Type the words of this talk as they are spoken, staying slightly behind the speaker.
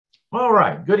All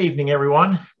right. Good evening,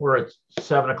 everyone. We're at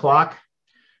 7 o'clock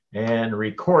and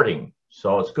recording.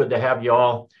 So it's good to have you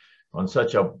all on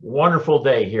such a wonderful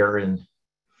day here in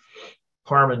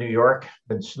Parma, New York.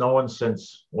 Been snowing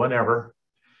since whenever,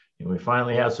 and we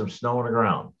finally have some snow on the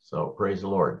ground. So praise the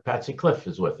Lord. Patsy Cliff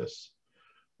is with us.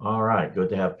 All right. Good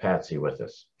to have Patsy with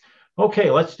us. Okay,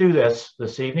 let's do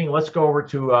this evening. Let's go over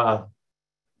to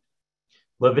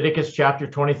Leviticus chapter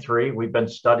 23. We've been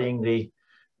studying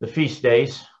the feast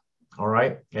days. All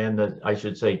right, and I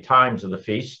should say times of the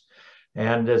feast.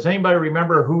 And does anybody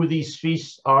remember who these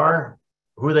feasts are,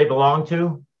 who they belong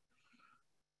to?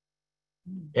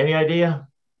 Any idea?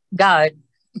 God.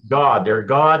 God. They're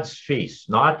God's feasts,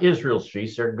 not Israel's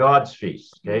feasts. They're God's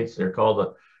feasts. Okay, so they're called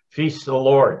the feasts of the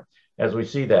Lord, as we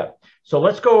see that. So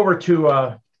let's go over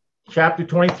to chapter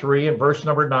 23 and verse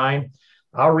number 9.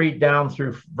 I'll read down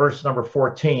through verse number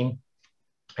 14.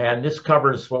 And this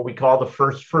covers what we call the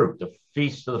first fruit, the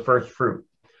feast of the first fruit,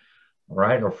 all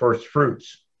right, or first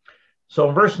fruits. So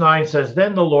in verse 9 says,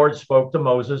 Then the Lord spoke to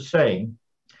Moses, saying,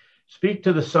 Speak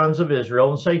to the sons of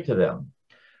Israel and say to them,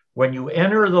 When you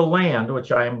enter the land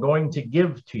which I am going to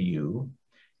give to you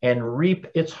and reap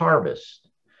its harvest,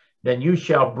 then you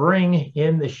shall bring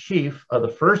in the sheaf of the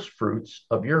first fruits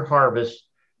of your harvest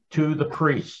to the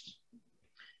priest.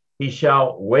 He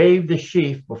shall wave the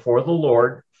sheaf before the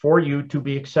Lord for you to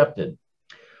be accepted.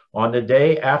 On the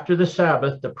day after the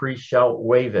Sabbath, the priest shall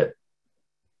wave it.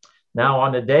 Now,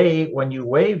 on the day when you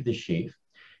wave the sheaf,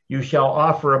 you shall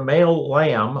offer a male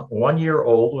lamb 1 year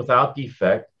old without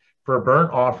defect for a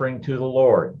burnt offering to the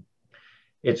Lord.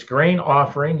 Its grain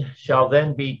offering shall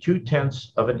then be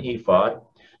 2/10 of an ephod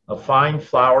of fine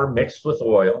flour mixed with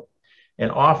oil,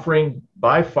 an offering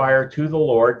by fire to the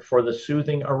Lord for the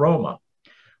soothing aroma,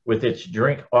 with its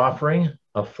drink offering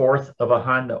 1/4 of a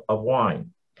hin of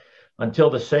wine.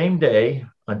 Until the same day,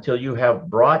 until you have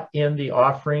brought in the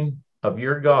offering of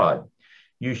your God,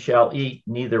 you shall eat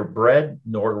neither bread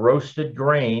nor roasted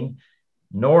grain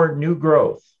nor new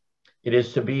growth. It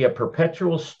is to be a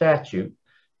perpetual statute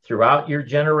throughout your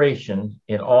generation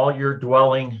in all your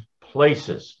dwelling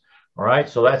places. All right,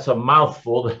 so that's a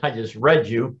mouthful that I just read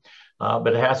you, but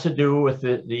it has to do with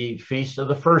the Feast of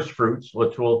the First Fruits,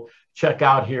 which we'll check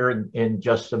out here in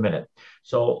just a minute.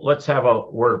 So let's have a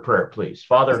word of prayer, please.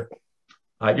 Father,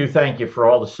 I do thank you for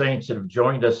all the saints that have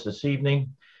joined us this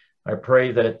evening. I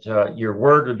pray that your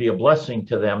word would be a blessing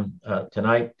to them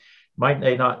tonight. Might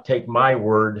they not take my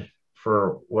word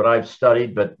for what I've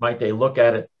studied, but might they look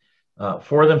at it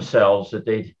for themselves, that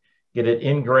they get it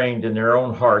ingrained in their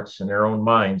own hearts and their own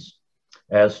minds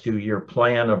as to your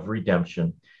plan of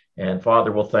redemption. And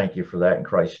Father, we'll thank you for that in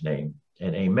Christ's name.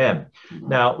 And amen.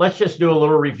 Now, let's just do a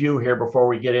little review here before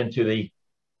we get into the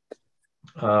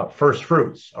first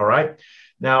fruits. All right.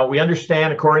 Now, we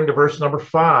understand, according to verse number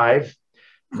 5,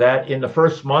 that in the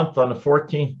first month, on the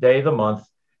 14th day of the month,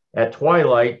 at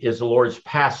twilight is the Lord's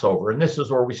Passover. And this is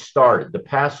where we started. The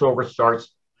Passover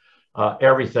starts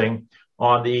everything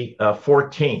on the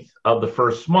 14th of the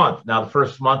first month. Now, the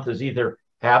first month is either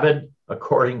Abib,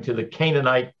 according to the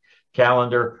Canaanite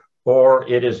calendar, or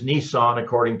it is Nisan,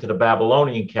 according to the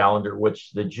Babylonian calendar,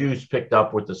 which the Jews picked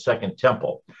up with the Second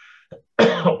Temple.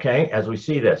 Okay, as we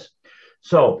see this.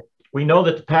 So we know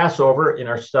that the Passover in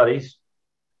our studies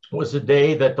was the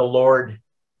day that the Lord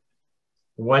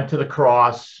went to the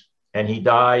cross and he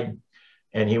died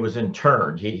and he was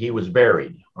interred. He was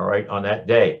buried, all right, on that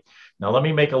day. Now, let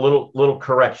me make a little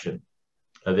correction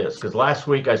of this, because last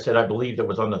week I said I believed it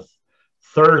was on the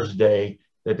Thursday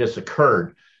that this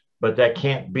occurred. But that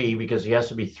can't be, because he has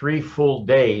to be 3 full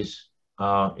days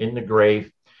in the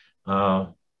grave,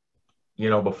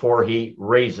 before he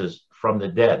raises from the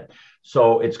dead.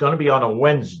 So it's going to be on a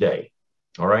Wednesday.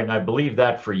 All right. And I believe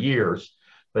that for years.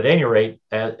 But at any rate,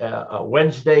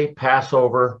 Wednesday,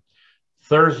 Passover,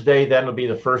 Thursday, then will be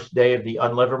the first day of the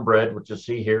unleavened bread, which you'll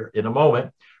see here in a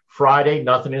moment. Friday,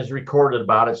 nothing is recorded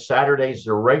about it. Saturday's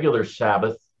the regular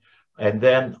Sabbath. And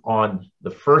then on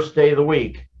the first day of the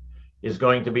week is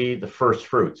going to be the first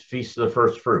fruits, Feast of the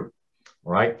First Fruit,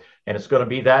 right? And it's going to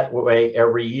be that way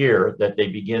every year that they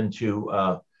begin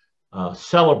to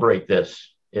celebrate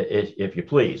this, if you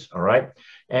please, all right?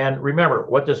 And remember,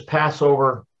 what does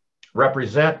Passover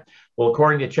represent? Well,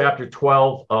 according to chapter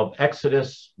 12 of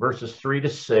Exodus, verses 3 to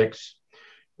 6,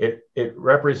 it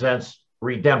represents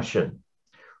redemption.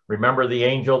 Remember the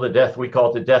angel, we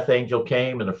call it the death angel,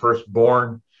 came, and the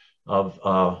firstborn of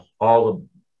all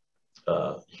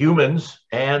the humans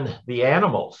and the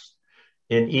animals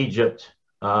in Egypt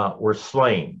were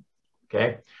slain.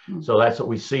 Okay, so that's what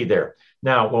we see there.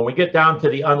 Now, when we get down to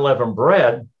the unleavened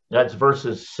bread, that's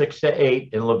verses 6 to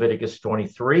 8 in Leviticus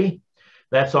 23.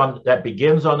 That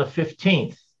begins on the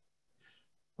 15th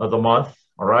of the month,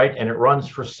 all right, and it runs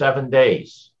for 7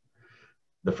 days.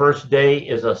 The first day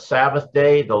is a Sabbath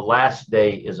day. The last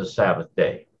day is a Sabbath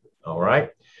day, all right?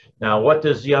 Now, what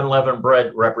does the unleavened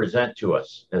bread represent to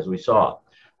us, as we saw?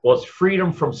 Well, it's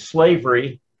freedom from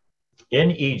slavery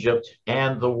in Egypt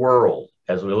and the world,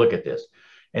 as we look at this.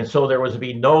 And so there was to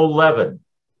be no leaven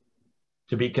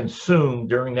to be consumed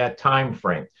during that time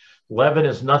frame. Leaven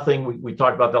is nothing. We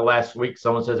talked about that last week.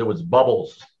 Someone says it was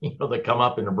bubbles, that come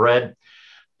up in the bread.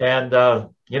 And,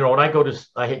 when I go to,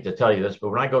 I hate to tell you this, but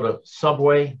when I go to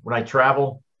Subway, when I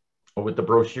travel with the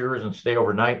brochures and stay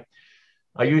overnight,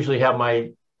 I usually have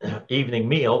my evening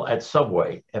meal at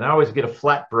Subway. And I always get a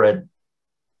flatbread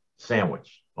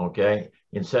sandwich, okay,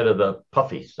 instead of the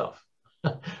puffy stuff.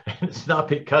 It's not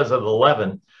because of the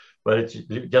leaven, but it's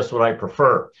just what I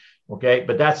prefer. Okay,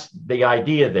 but that's the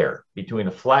idea there between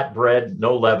a flat bread,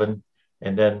 no leaven,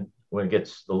 and then when it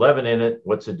gets the leaven in it,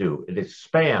 what's it do? It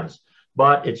expands,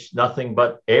 but it's nothing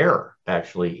but air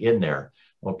actually in there,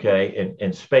 okay,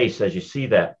 and space as you see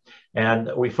that.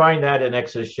 And we find that in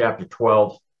Exodus chapter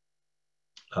 12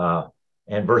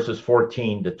 and verses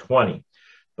 14 to 20.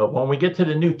 But when we get to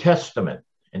the New Testament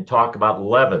and talk about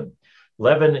leaven,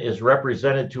 leaven is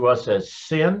represented to us as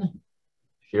sin,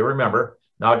 if you remember.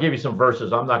 Now, I'll give you some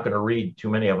verses. I'm not going to read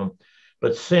too many of them.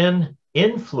 But sin,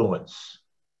 influence,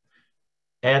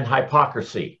 and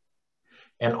hypocrisy.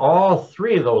 And all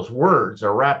three of those words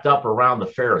are wrapped up around the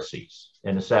Pharisees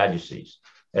and the Sadducees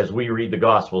as we read the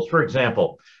Gospels. For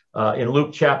example, in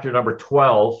Luke chapter number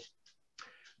 12,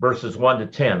 verses 1 to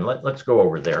 10. Let's go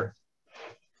over there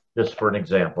just for an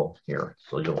example here.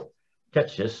 So you'll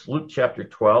catch this. Luke chapter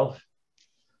 12.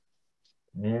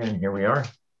 And here we are.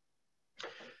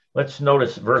 Let's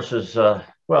notice verses,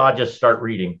 I'll just start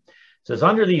reading. It says,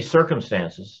 under these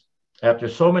circumstances, after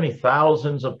so many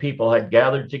thousands of people had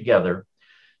gathered together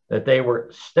that they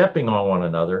were stepping on one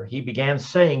another, he began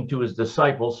saying to his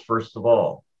disciples, first of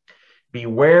all,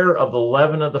 beware of the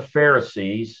leaven of the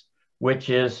Pharisees, which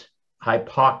is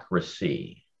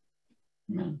hypocrisy.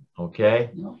 Okay?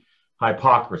 No.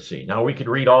 Hypocrisy. Now, we could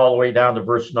read all the way down to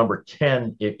verse number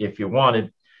 10 if you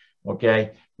wanted,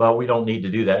 okay? But we don't need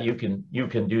to do that. You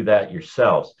can do that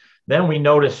yourselves. Then we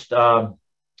noticed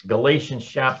Galatians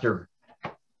chapter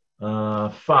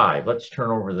 5. Let's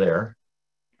turn over there.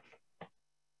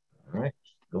 All right.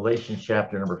 Galatians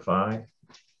chapter number 5,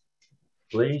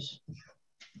 please.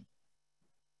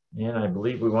 And I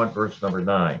believe we want verse number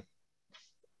 9,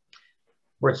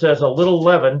 where it says, a little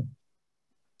leaveneth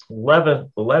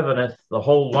the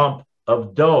whole lump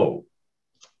of dough,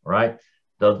 right?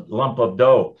 The lump of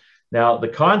dough. Now, the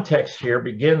context here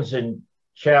begins in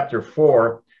chapter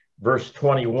 4, verse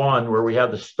 21, where we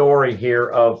have the story here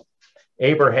of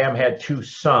Abraham had two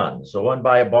sons, the one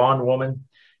by a bondwoman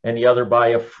and the other by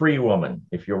a free woman,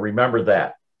 if you'll remember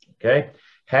that, okay?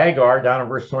 Hagar, down in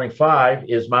verse 25,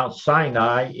 is Mount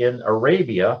Sinai in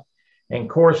Arabia and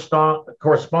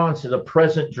corresponds to the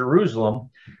present Jerusalem,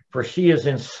 for she is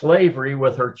in slavery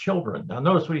with her children. Now,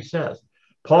 notice what he says.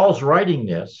 Paul's writing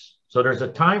this, so there's a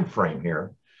time frame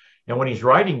here. And when he's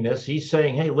writing this, he's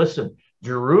saying, hey, listen,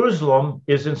 Jerusalem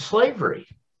is in slavery.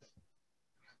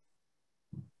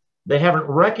 They haven't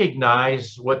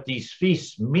recognized what these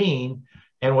feasts mean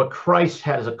and what Christ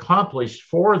has accomplished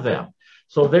for them.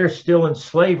 So they're still in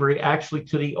slavery, actually,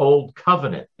 to the old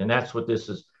covenant. And that's what this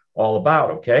is all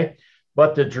about, okay?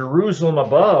 But the Jerusalem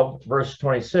above, verse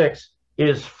 26,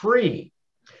 is free.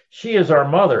 She is our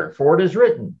mother, for it is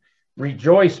written,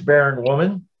 rejoice, barren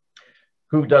woman,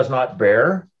 who does not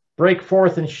bear. Break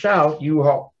forth and shout, you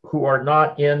who are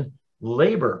not in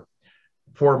labor.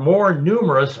 For more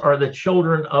numerous are the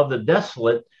children of the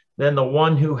desolate than the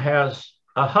one who has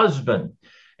a husband.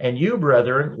 And you,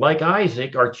 brethren, like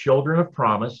Isaac, are children of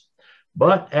promise.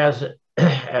 But as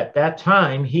at that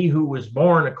time, he who was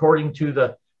born according to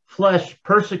the flesh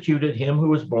persecuted him who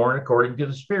was born according to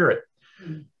the Spirit.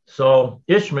 So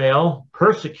Ishmael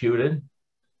persecuted,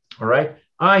 all right,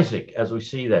 Isaac, as we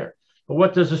see there. But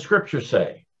what does the scripture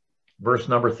say? Verse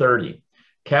number 30,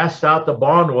 cast out the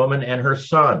bondwoman and her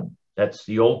son. That's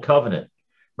the old covenant.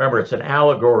 Remember, it's an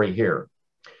allegory here.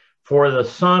 For the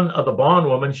son of the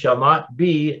bondwoman shall not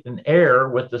be an heir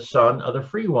with the son of the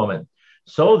free woman.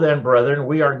 So then, brethren,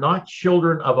 we are not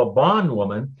children of a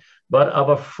bondwoman, but of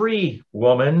a free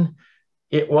woman.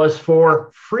 It was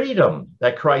for freedom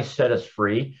that Christ set us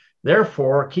free.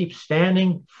 Therefore, keep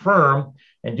standing firm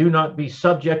and do not be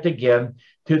subject again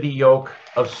to the yoke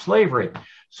of slavery.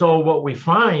 So what we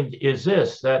find is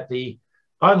this, that the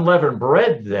unleavened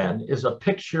bread then is a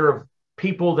picture of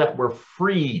people that were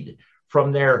freed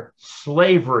from their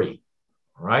slavery,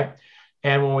 right?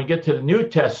 And when we get to the New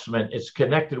Testament, it's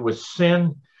connected with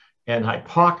sin and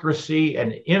hypocrisy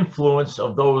and influence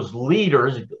of those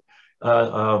leaders, you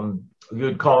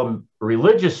would call them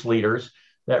religious leaders,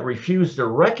 that refused to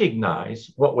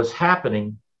recognize what was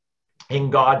happening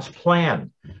in God's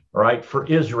plan, right, for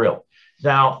Israel.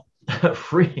 Now,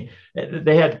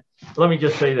 they had, let me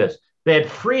just say this, they had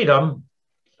freedom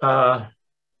to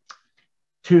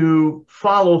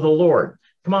follow the Lord.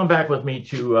 Come on back with me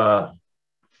to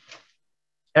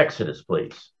Exodus,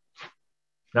 please.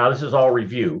 Now, this is all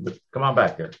review, but come on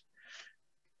back there.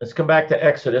 Let's come back to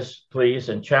Exodus, please,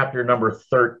 in chapter number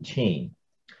 13.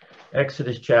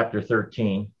 Exodus chapter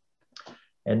 13.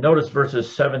 And notice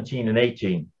verses 17 and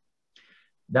 18.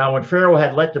 Now, when Pharaoh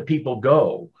had let the people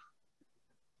go,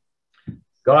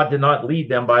 God did not lead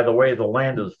them by the way of the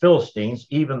land of the Philistines,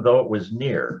 even though it was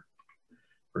near.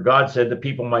 For God said the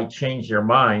people might change their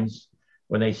minds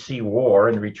when they see war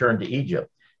and return to Egypt.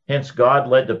 Hence, God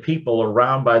led the people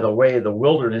around by the way of the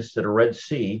wilderness to the Red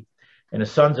Sea, and the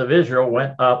sons of Israel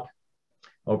went up,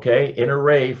 in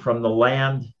array from the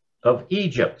land of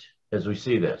Egypt, as we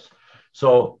see this.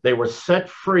 So they were set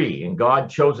free, and God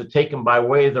chose to take them by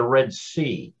way of the Red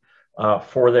Sea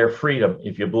for their freedom,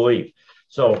 if you believe.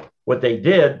 So what they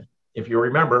did, if you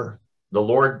remember, the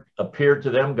Lord appeared to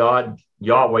them,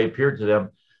 Yahweh appeared to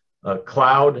them, a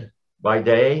cloud by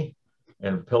day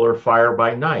and a pillar of fire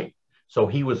by night. So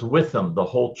he was with them the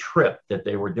whole trip that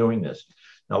they were doing this.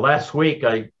 Now, last week,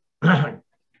 I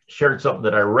shared something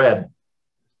that I read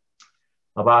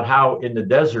about how in the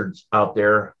deserts out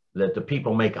there that the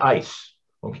people make ice,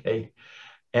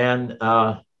 And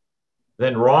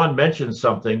then Ron mentioned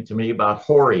something to me about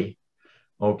Hori,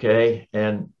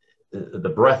 and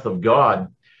the breath of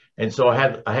God. And so I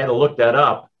had to look that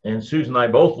up, and Susan and I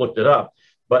both looked it up.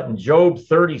 But in Job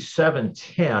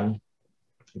 37:10,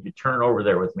 if you turn over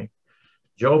there with me,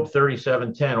 Job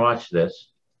 37:10, watch this.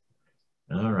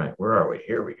 All right, where are we?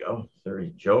 Here we go.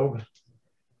 Job.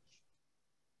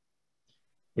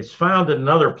 It's found in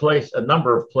another place, a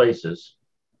number of places.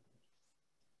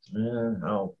 And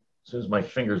as soon as my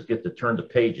fingers get to turn the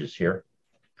pages here.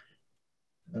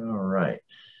 All right.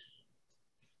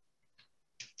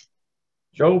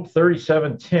 Job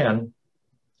 37:10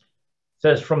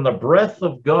 says, from the breath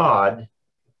of God,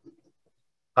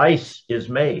 ice is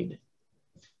made,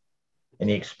 and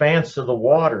the expanse of the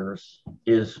waters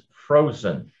is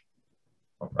frozen.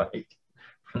 All right.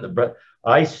 From the breath,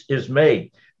 ice is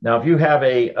made. Now, if you have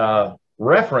a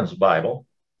reference Bible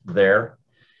there,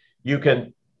 you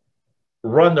can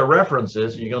run the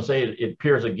references, and you're going to say it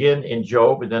appears again in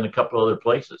Job and then a couple other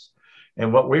places.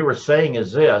 And what we were saying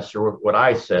is this, or what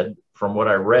I said from what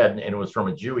I read, and it was from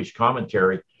a Jewish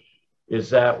commentary,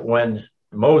 is that when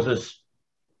Moses,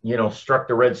 struck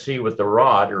the Red Sea with the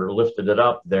rod or lifted it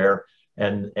up there,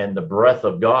 and the breath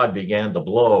of God began to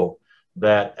blow,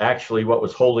 that actually what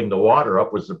was holding the water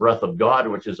up was the breath of God,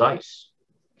 which is ice.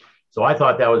 So I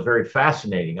thought that was very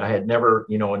fascinating. I had never,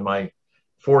 in my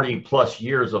 40 plus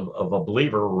years of a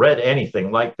believer, read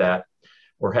anything like that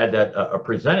or had that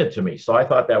presented to me. So I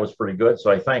thought that was pretty good.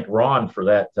 So I thank Ron for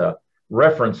that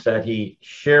reference that he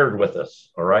shared with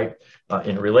us, all right,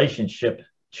 in relationship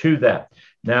to that.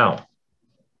 Now,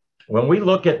 when we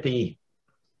look at the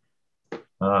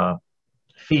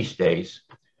feast days,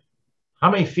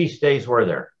 how many feast days were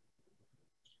there?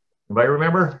 Anybody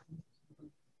remember?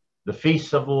 The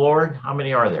feasts of the Lord, how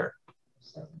many are there?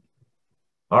 7.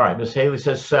 All right, Miss Haley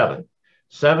says 7.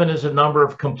 7 is a number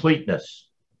of completeness,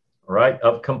 all right,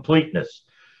 of completeness.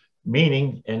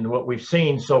 Meaning, and what we've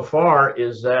seen so far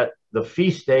is that the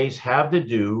feast days have to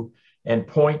do and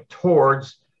point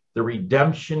towards the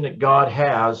redemption that God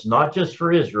has, not just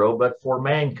for Israel, but for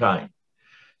mankind.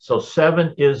 So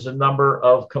 7 is a number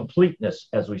of completeness,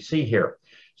 as we see here.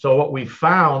 So what we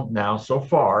found now so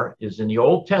far is in the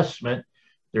Old Testament,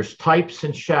 there's types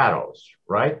and shadows,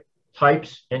 right?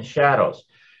 Types and shadows.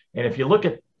 And if you look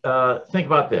at, think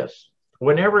about this.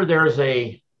 Whenever there's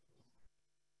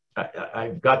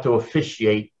I've got to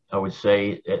officiate, I would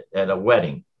say, at a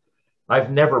wedding. I've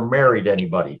never married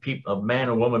anybody. A man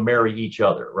and woman marry each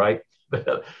other, right?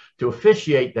 To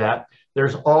officiate that,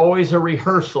 there's always a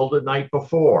rehearsal the night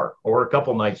before or a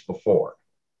couple nights before.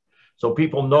 So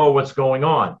people know what's going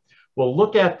on. Well,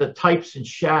 look at the types and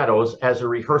shadows as a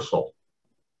rehearsal.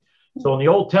 So in the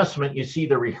Old Testament, you see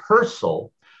the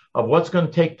rehearsal of what's going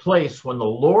to take place when the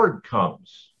Lord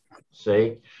comes,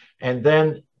 see? And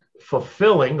then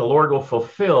the Lord will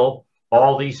fulfill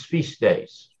all these feast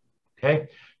days, okay?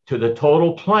 To the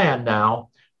total plan now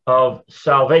of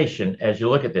salvation as you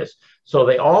look at this. So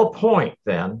they all point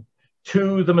then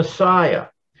to the Messiah.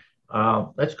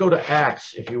 Let's go to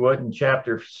Acts, if you would, in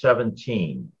chapter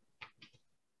 17.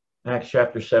 Acts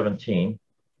chapter 17.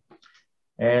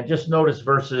 And just notice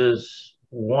verses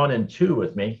 1 and 2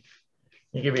 with me.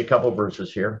 Let me give you a couple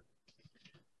verses here.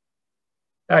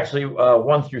 Actually,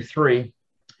 1 through 3.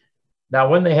 Now,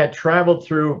 when they had traveled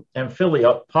through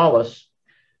Amphipolis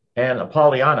and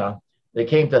Apollonia, they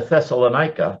came to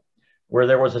Thessalonica, where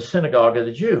there was a synagogue of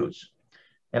the Jews.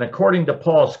 And according to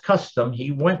Paul's custom,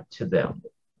 he went to them.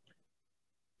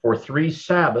 For 3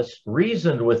 Sabbaths,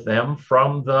 reasoned with them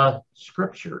from the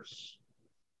scriptures,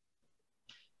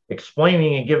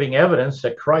 explaining and giving evidence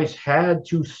that Christ had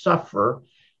to suffer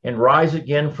and rise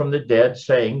again from the dead,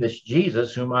 saying, this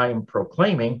Jesus whom I am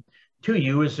proclaiming to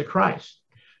you is the Christ.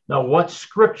 Now, what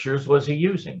scriptures was he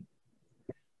using?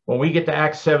 When we get to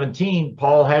Acts 17,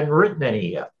 Paul hadn't written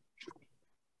any yet.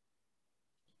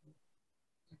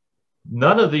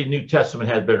 None of the New Testament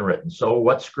had been written. So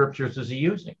what scriptures is he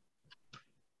using?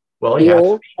 Well, he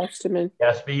has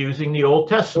to be using the Old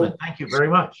Testament. Thank you very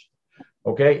much.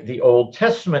 Okay, the Old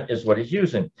Testament is what he's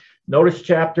using. Notice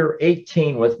chapter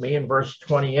 18 with me in verse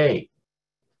 28.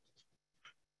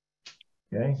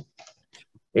 Okay,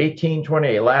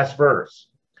 18:28, last verse.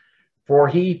 For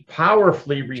he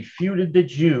powerfully refuted the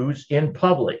Jews in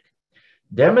public,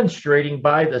 demonstrating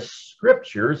by the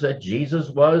scriptures that Jesus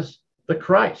was the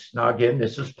Christ. Now, again,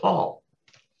 this is Paul.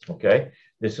 Okay,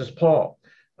 this is Paul.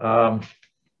 Come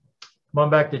on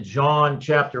back to John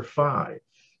chapter 5.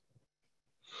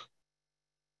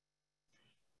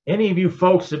 Any of you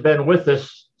folks have been with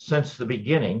us since the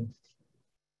beginning,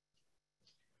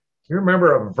 you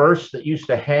remember a verse that used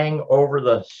to hang over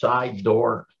the side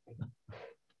door?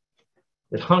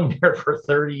 It hung there for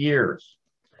 30 years.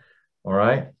 All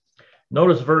right.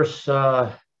 Notice verse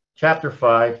chapter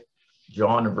 5,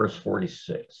 John and verse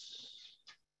 46.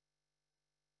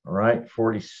 All right,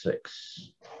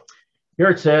 46. Here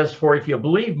it says, for if you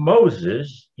believe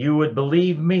Moses, you would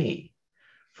believe me,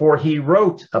 for he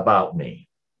wrote about me.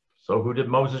 So who did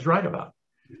Moses write about?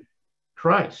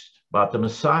 Christ, about the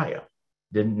Messiah.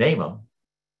 Didn't name him.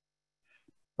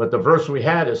 But the verse we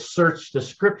had is search the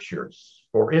scriptures,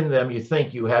 for in them you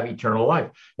think you have eternal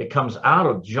life. It comes out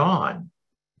of John.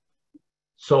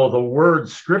 So the word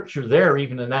scripture there,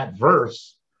 even in that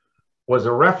verse, was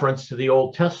a reference to the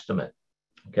Old Testament.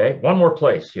 Okay, one more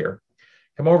place here.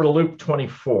 Come over to Luke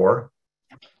 24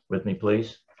 with me,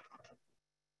 please.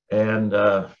 And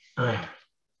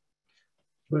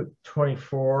Luke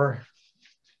 24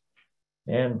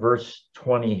 and verse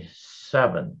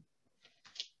 27.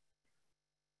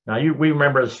 Now, we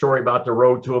remember the story about the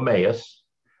road to Emmaus,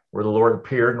 where the Lord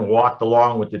appeared and walked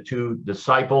along with the 2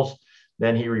 disciples.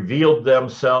 Then he revealed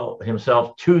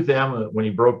himself to them when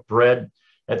he broke bread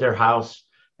at their house,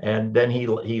 and then he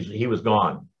was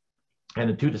gone. And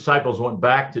the 2 disciples went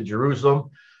back to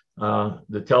Jerusalem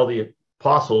to tell the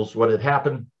apostles what had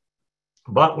happened.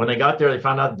 But when they got there, they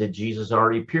found out that Jesus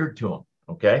already appeared to them.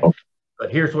 Okay.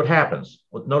 But here's what happens.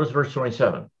 Notice verse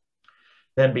 27.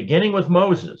 Then beginning with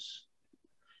Moses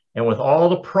and with all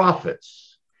the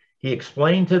prophets, he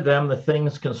explained to them the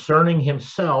things concerning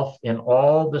himself in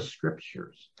all the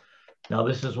scriptures. Now,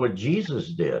 this is what Jesus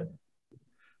did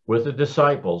with the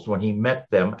disciples when he met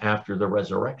them after the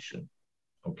resurrection.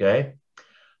 Okay.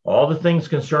 All the things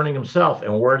concerning himself.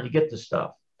 And where did he get the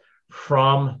stuff?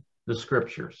 From the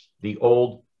scriptures, the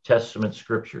Old Testament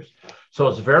scriptures. So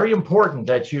it's very important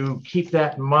that you keep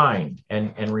that in mind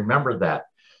and remember that.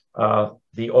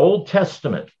 The Old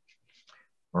Testament,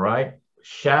 all right,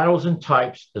 shadows and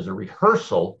types is a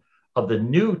rehearsal of the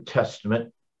New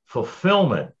Testament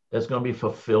fulfillment that's going to be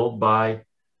fulfilled by,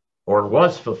 or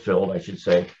was fulfilled, I should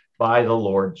say, by the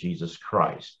Lord Jesus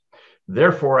Christ.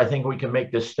 Therefore, I think we can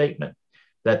make this statement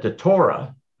that the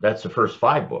Torah, that's the first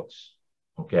 5 books,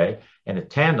 okay, and the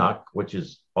Tanakh, which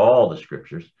is all the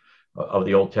scriptures of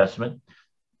the Old Testament,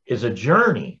 is a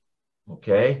journey,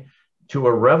 okay, to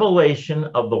a revelation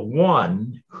of the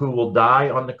one who will die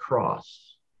on the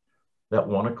cross. That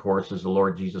one, of course, is the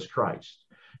Lord Jesus Christ.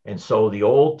 And so the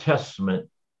Old Testament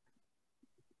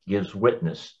gives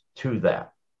witness to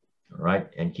that, all right,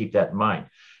 and keep that in mind.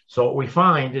 So what we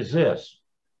find is this: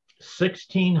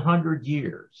 1,600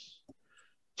 years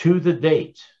to the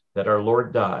date that our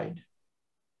Lord died,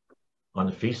 on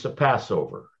the Feast of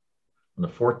Passover, on the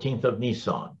 14th of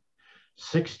Nisan,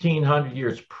 1,600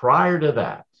 years prior to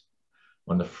that,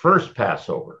 on the first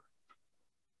Passover,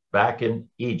 back in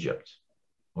Egypt,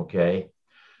 okay,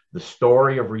 the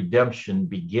story of redemption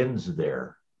begins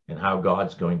there and how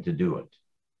God's going to do it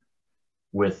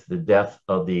with the death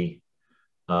of the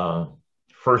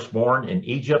firstborn in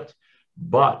Egypt,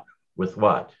 but with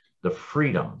what? The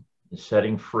freedom, the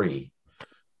setting free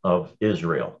of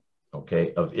Israel,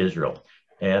 okay, of Israel.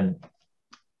 And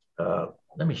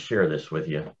let me share this with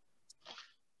you.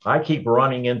 I keep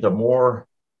running into more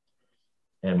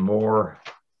and more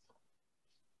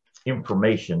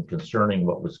information concerning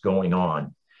what was going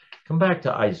on. Come back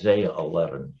to Isaiah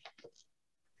 11,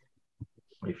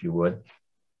 if you would.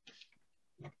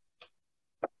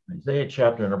 Isaiah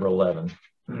chapter number 11.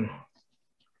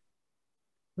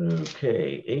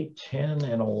 Okay, 8, 10,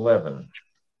 and 11.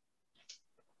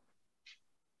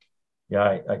 Yeah,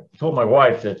 I told my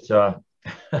wife that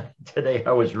today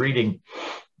I was reading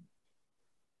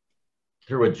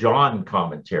through a John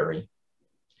commentary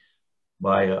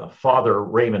by Father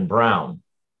Raymond Brown.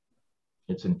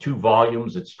 It's in 2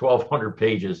 volumes. It's 1,200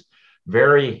 pages,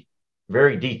 very,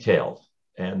 very detailed.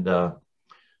 And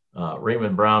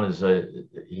Raymond Brown is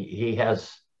he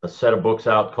has a set of books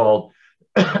out called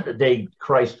The Day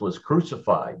Christ Was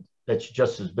Crucified. That's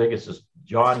just as big as this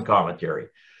John commentary.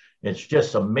 It's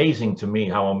just amazing to me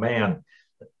how a man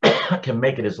can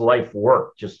make it his life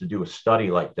work just to do a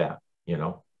study like that, you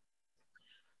know.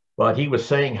 But he was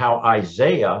saying how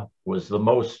Isaiah was the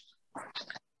most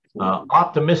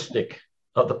optimistic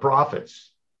of the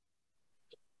prophets,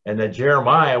 and that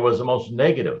Jeremiah was the most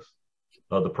negative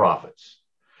of the prophets,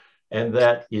 and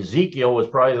that Ezekiel was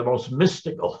probably the most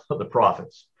mystical of the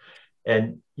prophets.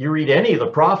 And you read any of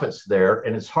the prophets there,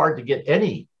 and it's hard to get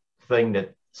anything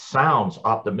that sounds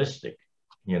optimistic,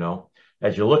 you know,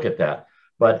 as you look at that.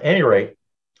 But at any rate,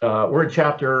 we're in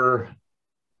chapter,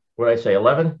 what did I say,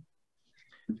 11?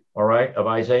 All right, of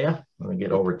Isaiah. Let me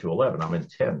get over to 11. I'm in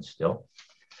 10 still.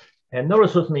 And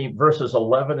notice with me verses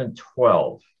 11 and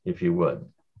 12, if you would.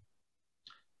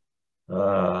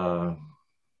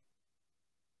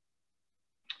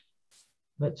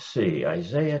 Let's see,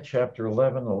 Isaiah chapter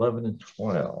 11, 11 and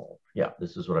 12. Yeah,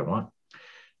 this is what I want.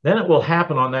 Then it will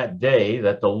happen on that day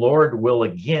that the Lord will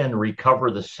again recover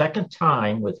the second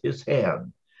time with his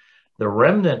hand the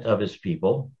remnant of his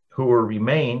people who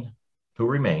remain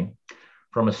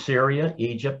from Assyria,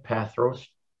 Egypt, Pathros,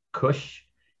 Cush,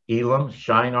 Elam,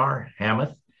 Shinar,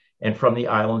 Hamath, and from the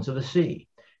islands of the sea.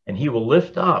 And he will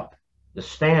lift up the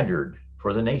standard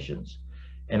for the nations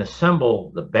and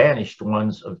assemble the banished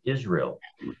ones of Israel,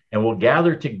 and will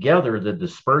gather together the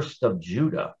dispersed of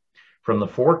Judah from the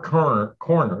 4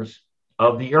 corners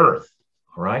of the earth.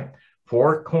 All right,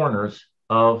 4 corners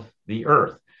of the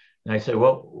earth. And I say,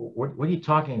 well, what are you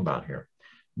talking about here?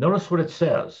 Notice what it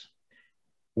says.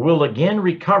 Will again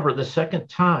recover the second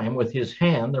time with his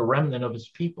hand the remnant of his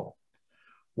people.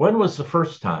 When was the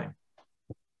first time?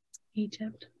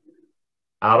 Egypt.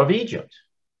 Out of Egypt.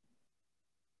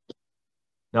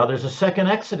 Now there's a second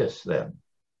Exodus then,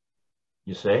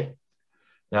 you see.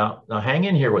 Now hang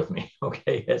in here with me,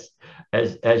 okay,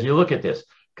 as you look at this.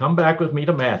 Come back with me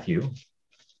to Matthew.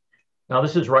 Now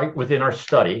this is right within our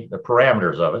study, the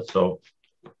parameters of it, so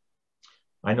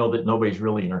I know that nobody's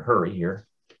really in a hurry here.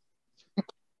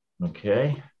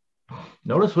 Okay,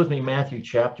 notice with me Matthew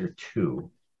chapter 2.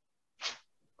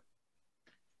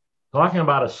 Talking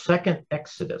about a second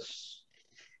Exodus.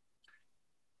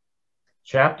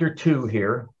 Chapter 2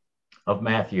 here of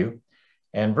Matthew,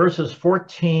 and verses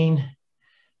 14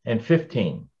 and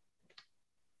 15.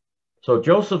 So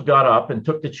Joseph got up and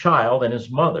took the child and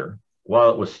his mother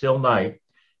while it was still night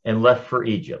and left for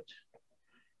Egypt.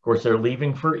 Of course, they're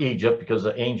leaving for Egypt because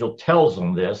the angel tells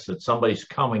them this, that somebody's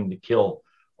coming to kill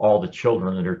all the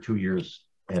children that are 2 years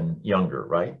and younger,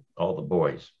 right? All the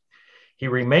boys. He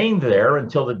remained there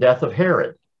until the death of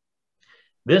Herod.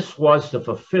 This was to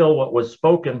fulfill what was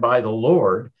spoken by the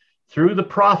Lord through the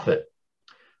prophet.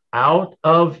 Out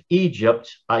of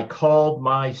Egypt I called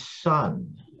my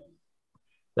son.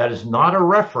 That is not a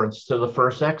reference to the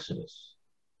first Exodus.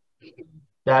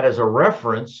 That is a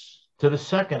reference to the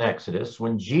second Exodus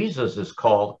when Jesus is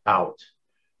called out.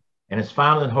 And it's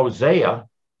found in Hosea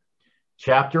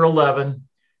chapter 11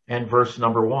 and verse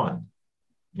number 1.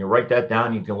 You write that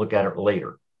down, you can look at it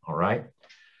later, all right?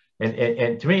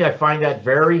 And to me, I find that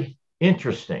very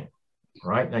interesting,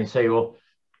 right? And I say, well,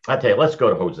 I tell you, let's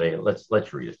go to Hosea.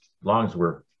 Let's read it, as long as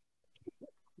we're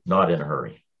not in a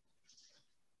hurry.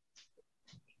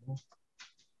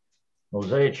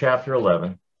 Hosea chapter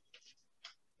 11,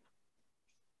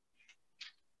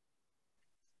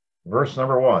 verse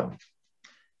number 1.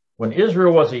 When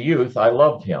Israel was a youth, I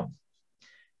loved him,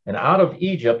 and out of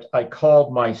Egypt I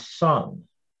called my son.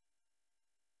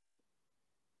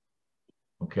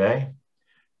 Okay.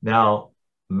 Now,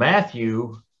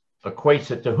 Matthew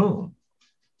equates it to whom?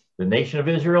 The nation of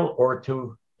Israel or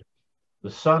to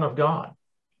the Son of God?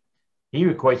 He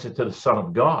equates it to the Son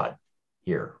of God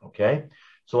here. Okay.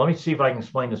 So let me see if I can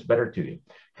explain this better to you.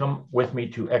 Come with me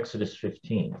to Exodus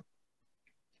 15.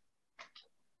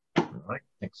 All right,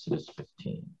 Exodus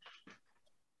 15.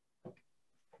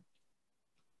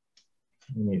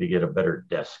 We need to get a better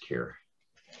desk here.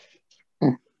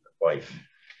 Wife.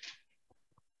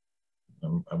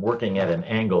 I'm working at an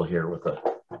angle here with a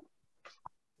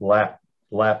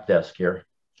lap desk here.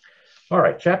 All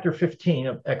right, chapter 15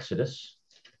 of Exodus.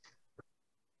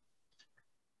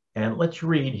 And let's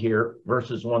read here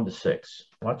verses 1 to 6.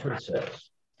 Watch what it says.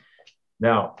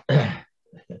 Now,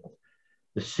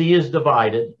 the sea is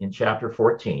divided in chapter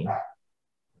 14.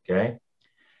 Okay.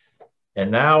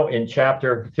 And now in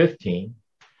chapter 15,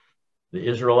 the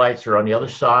Israelites are on the other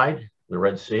side, the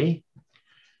Red Sea,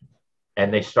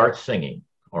 and they start singing,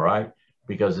 all right?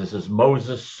 Because this is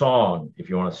Moses' song, if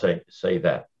you want to say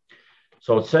that.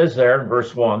 So it says there in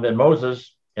verse 1, then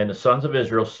Moses and the sons of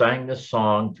Israel sang this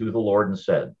song to the Lord and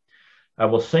said, I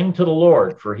will sing to the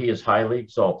Lord, for he is highly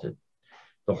exalted.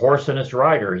 The horse and its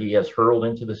rider he has hurled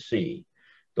into the sea.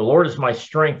 The Lord is my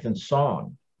strength and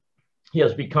song. He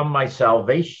has become my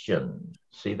salvation.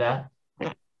 See that?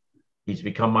 He's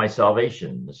become my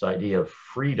salvation. This idea of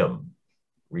freedom,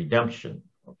 redemption,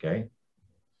 okay?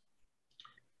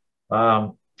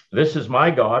 This is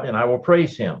my God, and I will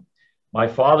praise him. My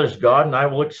father's God, and I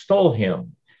will extol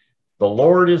him. The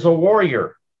Lord is a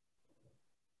warrior.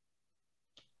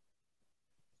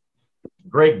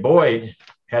 Greg Boyd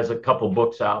has a couple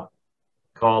books out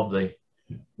called The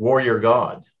Warrior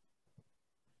God.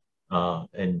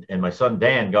 And my son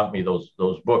Dan got me those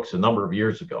books a number of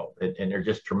years ago, and they're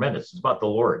just tremendous. It's about the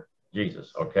Lord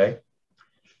Jesus, okay?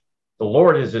 The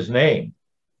Lord is his name.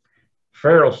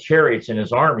 Pharaoh's chariots and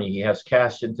his army he has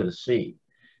cast into the sea,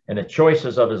 and the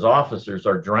choices of his officers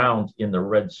are drowned in the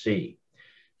Red Sea.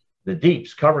 The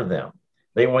deeps cover them.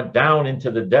 They went down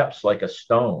into the depths like a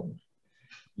stone.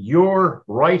 Your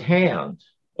right hand,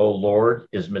 O Lord,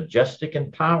 is majestic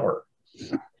in power.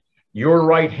 Your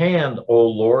right hand, O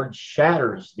Lord,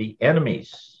 shatters the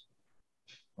enemies.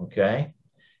 Okay?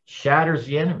 Shatters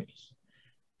the enemies.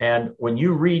 And when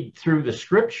you read through the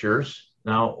scriptures,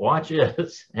 now watch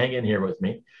this, hang in here with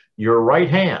me. Your right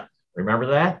hand, remember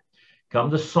that?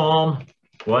 Come to Psalm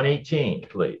 118,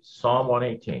 please. Psalm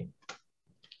 118.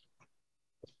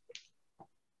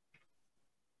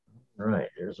 All right,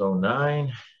 there's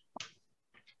 09.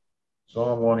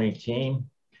 Psalm 118.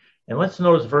 And let's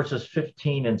notice verses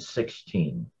 15 and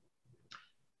 16.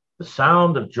 The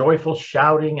sound of joyful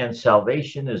shouting and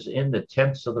salvation is in the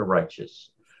tents of the righteous.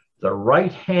 The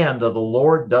right hand of the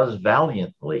Lord does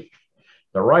valiantly.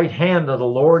 The right hand of the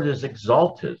Lord is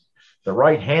exalted. The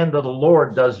right hand of the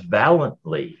Lord does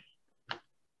valiantly.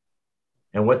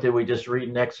 And what did we just read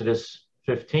in Exodus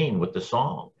 15 with the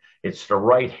song? It's the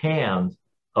right hand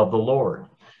of the Lord.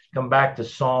 Come back to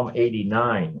Psalm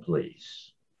 89,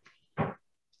 please.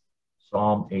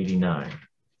 Psalm 89.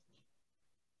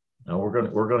 Now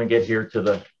we're going to get here to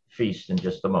the feast in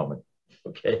just a moment.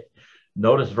 Okay.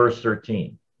 Notice verse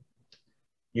 13.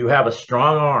 You have a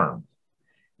strong arm.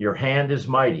 Your hand is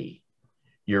mighty.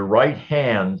 Your right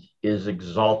hand is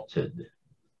exalted.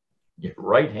 Your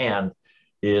right hand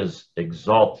is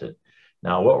exalted.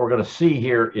 Now, what we're going to see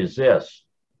here is this,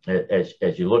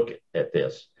 as you look at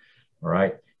this, all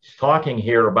right? He's talking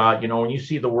here about, when you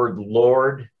see the word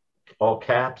Lord, all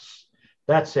caps,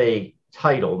 that's a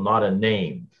title, not a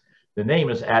name. The name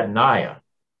is Adonai,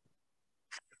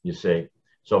 you see.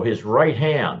 So his right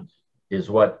hand is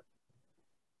what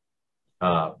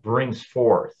brings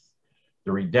forth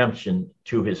the redemption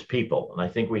to his people. And I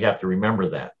think we have to remember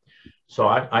that. So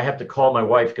I have to call my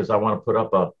wife because I want to put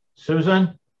up a,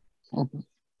 Susan,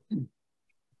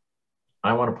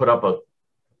 I want to put up a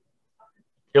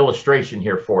illustration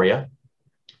here for you.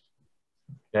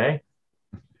 Okay.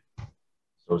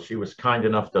 So she was kind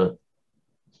enough to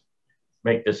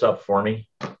make this up for me.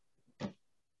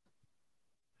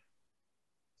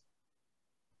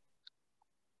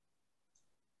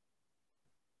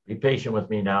 Be patient with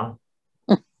me now.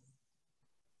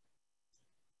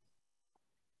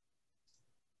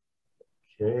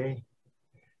 Okay.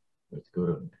 Let's go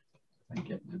to. I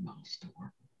get my mouse to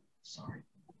work. Sorry.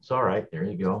 It's all right. There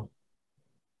you go.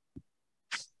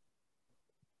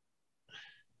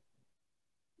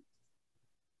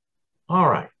 All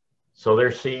right. So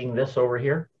they're seeing this over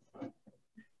here.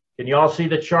 Can you all see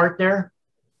the chart there?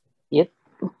 Yep.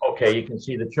 Okay, you can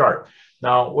see the chart.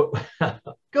 Now,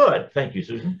 good. Thank you,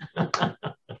 Susan.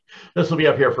 This will be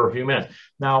up here for a few minutes.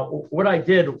 Now, what I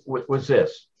did was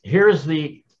this. Here's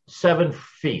the 7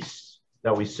 feasts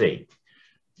that we see.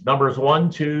 Numbers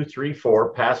 1, 2, 3,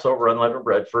 4, Passover, unleavened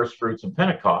bread, first fruits, and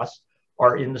Pentecost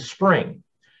are in the spring.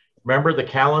 Remember the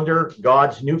calendar,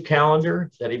 God's new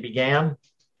calendar that he began,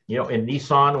 in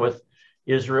Nisan with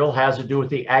Israel, has to do with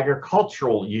the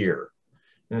agricultural year,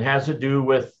 and has to do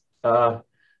with the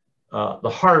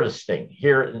harvesting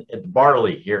here in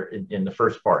barley here in the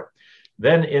first part.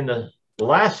 Then in the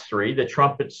last three, the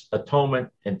trumpets, atonement,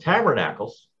 and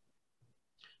tabernacles,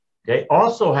 okay,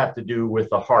 also have to do with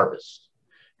the harvest.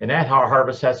 And that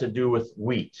harvest has to do with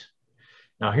wheat.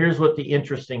 Now, here's what the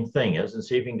interesting thing is, and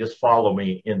see if you can just follow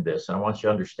me in this. I want you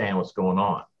to understand what's going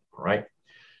on, all right?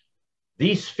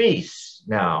 These feasts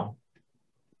now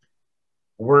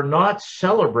were not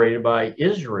celebrated by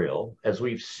Israel, as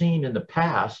we've seen in the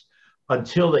past,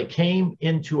 until they came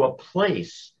into a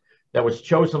place that was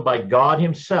chosen by God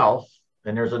himself.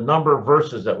 And there's a number of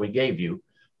verses that we gave you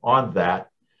on that,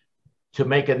 to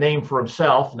make a name for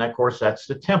himself. And of course, that's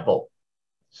the temple.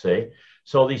 See?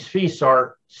 So these feasts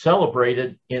are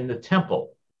celebrated in the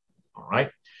temple. All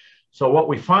right. So what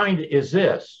we find is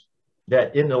this,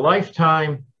 that in the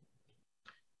lifetime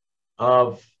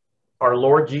of our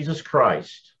Lord Jesus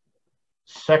Christ,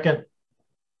 second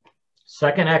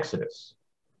Exodus,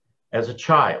 as a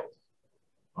child,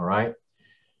 all right,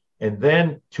 and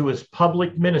then to his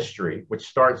public ministry, which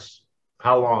starts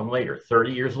how long later?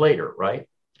 30 years later, right?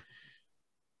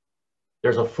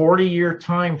 There's a 40-year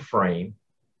time frame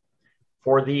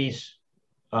for these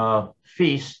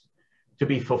feasts to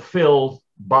be fulfilled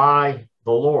by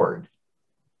the Lord.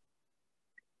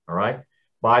 All right?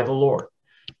 By the Lord.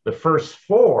 The first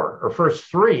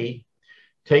three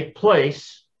take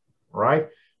place, right?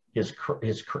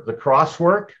 The cross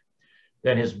work,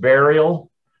 then his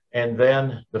burial, and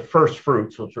then the first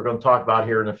fruits, which we're going to talk about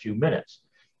here in a few minutes.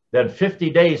 Then 50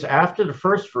 days after the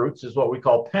first fruits is what we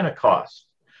call Pentecost.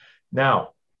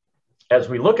 Now, as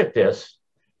we look at this,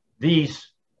 these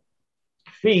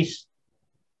feasts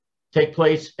take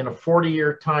place in a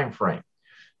 40-year time frame.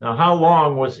 Now, how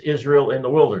long was Israel in the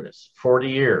wilderness? 40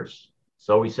 years.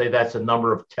 So we say that's a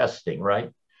number of testing,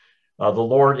 right? The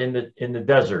Lord in the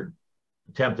desert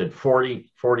tempted 40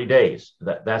 days,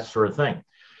 that sort of thing.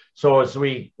 So as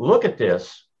we look at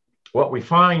this, what we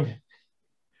find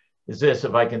is this,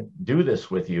 if I can do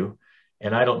this with you,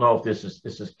 and I don't know if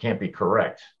this can't be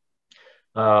correct.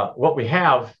 What we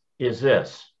have is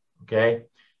this, okay?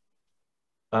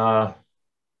 Now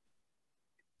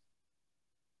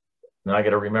I got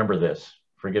to remember this.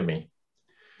 Forgive me.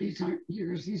 These aren't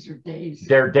years, these are days.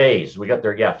 They're days. We got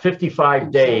there, 55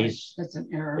 I'm days. sorry. That's an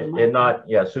error. And not,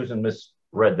 Susan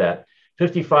misread that.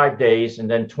 55 days and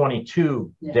then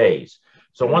 22 days.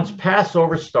 So once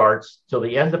Passover starts till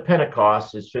the end of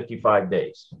Pentecost is 55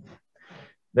 days.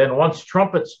 Then once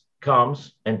trumpets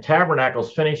comes and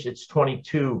tabernacles finish, it's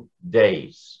 22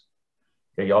 days.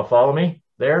 Okay, y'all follow me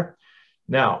there?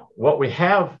 Now, what we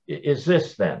have is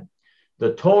this then.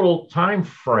 The total time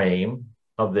frame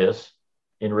of this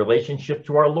in relationship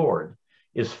to our Lord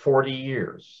is 40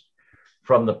 years.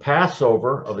 From the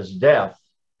Passover of his death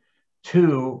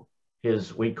to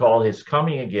we call his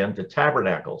coming again to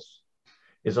tabernacles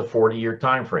is a 40-year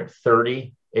time frame,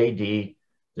 30 AD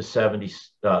to 70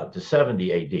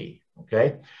 AD.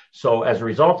 Okay, so as a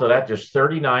result of that, there's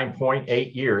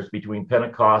 39.8 years between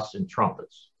Pentecost and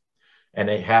trumpets. And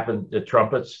it happened, the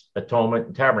trumpets, atonement,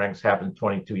 and tabernacles happened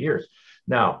 22 years.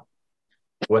 Now,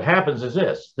 what happens is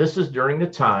this is during the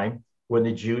time when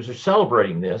the Jews are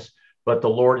celebrating this, but the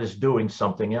Lord is doing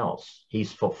something else.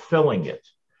 He's fulfilling it,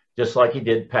 just like he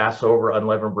did Passover,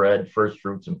 unleavened bread, first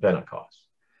fruits, and Pentecost.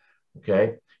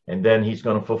 Okay, and then he's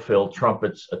going to fulfill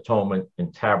trumpets, atonement,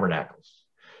 and tabernacles.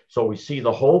 So we see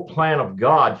the whole plan of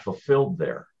God fulfilled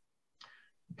there,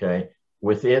 okay,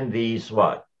 within these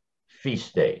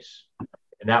feast days.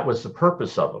 And that was the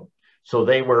purpose of them. So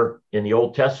they were in the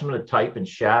Old Testament, a type and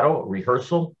shadow, a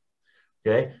rehearsal,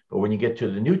 okay? But when you get to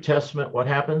the New Testament, what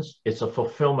happens? It's a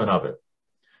fulfillment of it.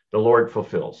 The Lord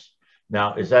fulfills.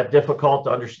 Now, is that difficult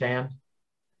to understand?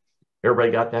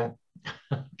 Everybody got that?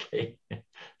 Okay.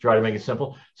 Try to make it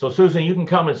simple. So Susan, you can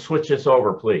come and switch this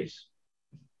over, please.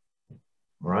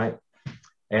 All right.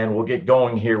 And we'll get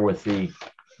going here with the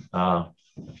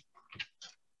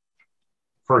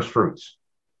first fruits.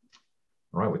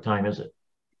 All right. What time is it?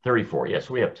 34. Yes,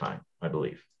 we have time, I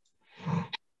believe.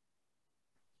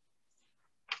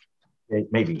 Okay,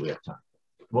 maybe we have time.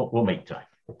 We'll make time.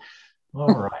 All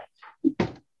right.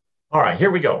 All right,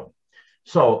 here we go.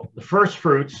 So the first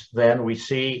fruits then we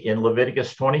see in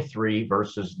Leviticus 23,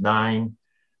 verses 9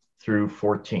 through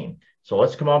 14. So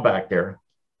let's come on back there.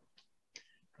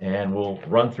 And we'll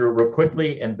run through it real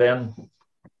quickly, and then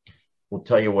we'll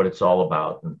tell you what it's all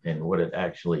about and what it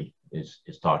actually is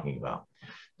talking about.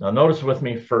 Now, notice with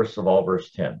me, first of all,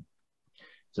 verse 10.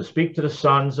 So speak to the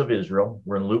sons of Israel.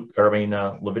 We're in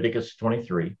Leviticus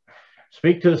 23.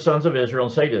 Speak to the sons of Israel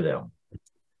and say to them,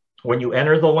 when you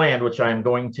enter the land which I am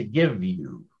going to give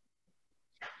you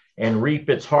and reap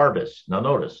its harvest. Now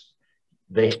notice,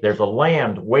 there's a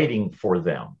land waiting for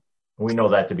them. We know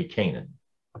that to be Canaan.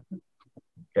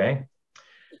 Okay?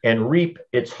 And reap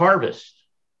its harvest.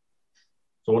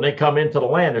 So when they come into the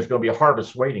land, there's going to be a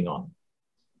harvest waiting on them.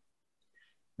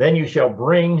 Then you shall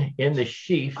bring in the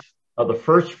sheaf of the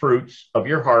first fruits of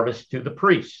your harvest to the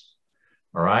priest.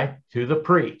 All right? To the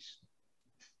priest.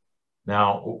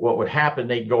 Now, what would happen,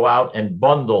 they'd go out and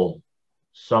bundle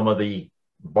some of the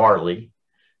barley,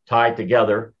 tie it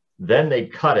together, then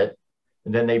they'd cut it,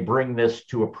 and then they bring this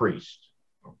to a priest.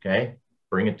 Okay?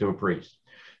 Bring it to a priest.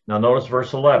 Now, notice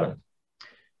verse 11.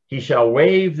 He shall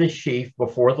wave the sheaf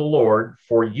before the Lord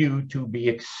for you to be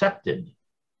accepted.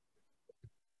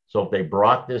 So if they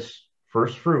brought this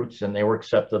first fruits and they were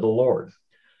accepted of the Lord.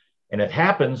 And it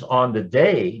happens on the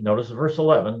day, notice verse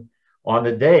 11, on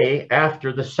the day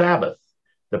after the Sabbath,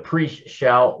 the priest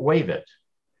shall wave it.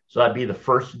 So that'd be the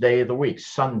first day of the week,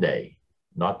 Sunday,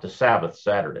 not the Sabbath,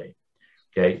 Saturday.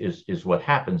 Okay, is what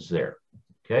happens there.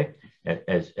 Okay,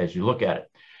 as you look at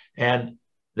it. And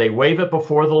they wave it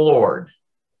before the Lord.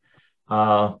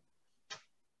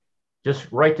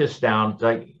 Just write this down.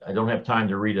 I don't have time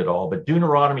to read it all, but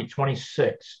Deuteronomy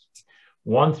 26,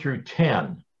 1 through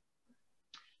 10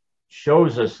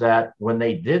 shows us that when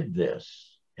they did this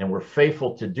and were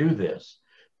faithful to do this,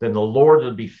 then the Lord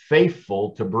would be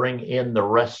faithful to bring in the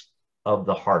rest of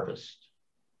the harvest.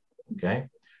 Okay?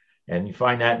 And you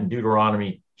find that in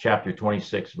Deuteronomy chapter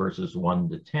 26, verses 1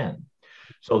 to 10.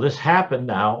 So this happened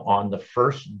now on the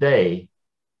first day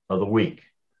of the week.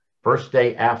 First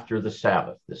day after the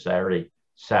Sabbath. The Saturday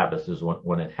Sabbath is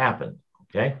when it happened.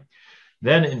 Okay.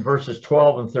 Then in verses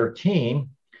 12 and 13,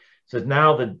 it says,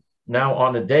 now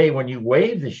on the day when you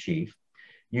wave the sheaf,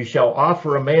 you shall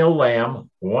offer a male lamb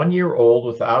 1 year old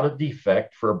without a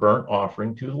defect for a burnt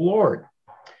offering to the Lord.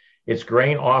 Its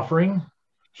grain offering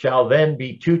shall then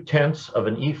be 2/10 of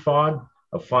an ephod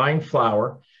of fine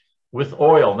flour with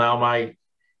oil. Now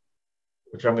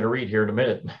which I'm going to read here in a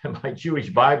minute, my Jewish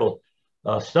Bible,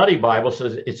 study Bible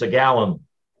says it's a gallon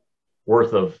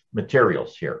worth of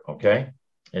materials here, okay?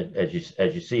 As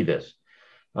you see this.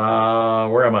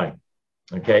 Where am I?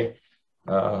 Okay.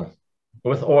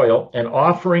 With oil, an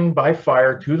offering by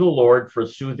fire to the Lord for a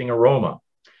soothing aroma.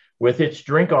 With its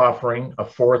drink offering,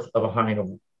 1/4 of a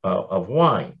hin of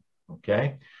wine,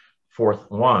 okay? 4th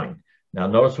wine. Now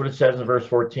notice what it says in verse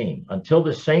 14. Until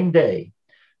the same day,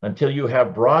 until you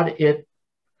have brought in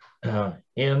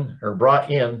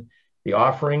the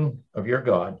offering of your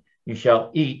God, you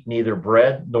shall eat neither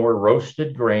bread nor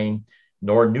roasted grain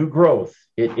nor new growth.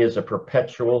 It is a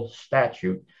perpetual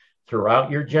statute throughout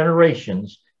your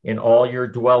generations in all your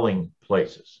dwelling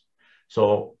places.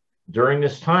 So during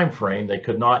this time frame, they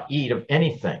could not eat of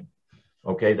anything,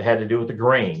 okay, that had to do with the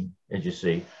grain, as you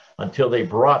see, until they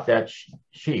brought that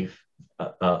sheaf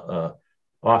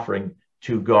offering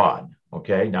to God.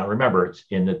 Okay, now remember, it's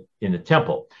in the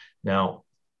temple. Now,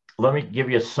 let me give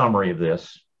you a summary of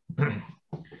this.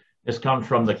 This comes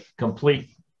from the complete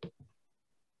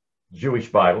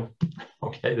Jewish Bible,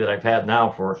 okay, that I've had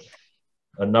now for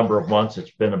a number of months.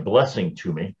 It's been a blessing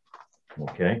to me,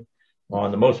 okay,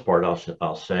 on the most part,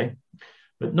 I'll say.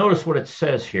 But notice what it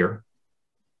says here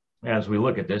as we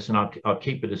look at this, and I'll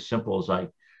keep it as simple as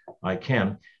I can.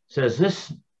 It says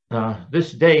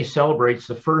this day celebrates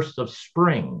the first of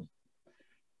spring,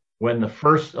 when the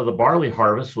first of the barley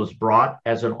harvest was brought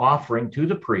as an offering to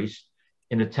the priest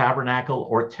in the tabernacle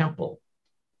or temple.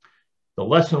 The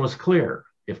lesson was clear.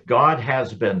 If God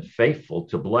has been faithful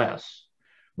to bless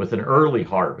with an early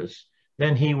harvest,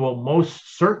 then he will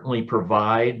most certainly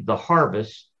provide the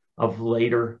harvest of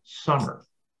later summer.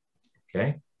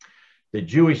 Okay? The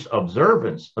Jewish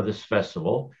observance of this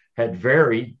festival had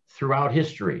varied throughout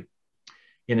history.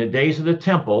 In the days of the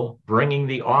temple, bringing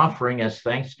the offering as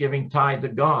thanksgiving tithe to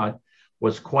God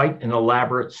was quite an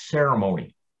elaborate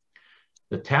ceremony.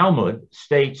 The Talmud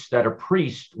states that a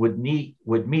priest would meet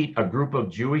a group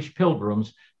of Jewish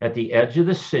pilgrims at the edge of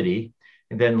the city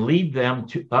and then lead them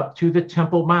up to the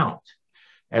Temple Mount.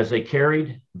 As they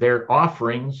carried their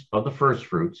offerings of the first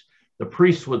fruits, the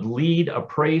priest would lead a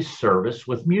praise service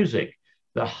with music,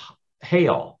 the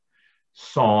Hail,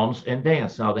 Psalms, and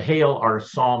dance. Now, the Hail are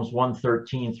Psalms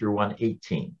 113 through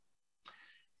 118.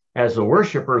 As the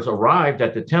worshipers arrived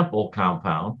at the temple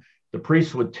compound, the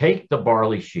priest would take the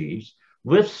barley sheaves,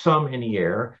 lift some in the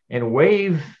air, and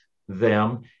wave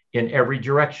them in every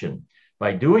direction.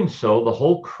 By doing so, the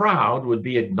whole crowd would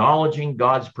be acknowledging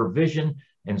God's provision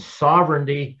and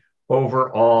sovereignty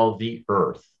over all the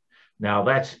earth. Now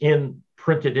that's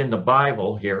printed in the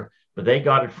Bible here, but they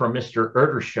got it from Mr.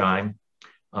 Edersheim,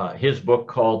 his book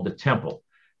called The Temple.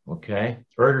 Okay,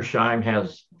 Edersheim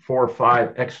has 4 or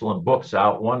 5 excellent books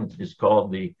out. One is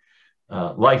called The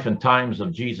Life and Times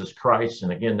of Jesus Christ.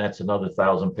 And again, that's another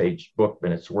 1,000-page book,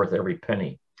 and it's worth every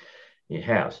penny it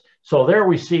has. So there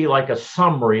we see like a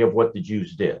summary of what the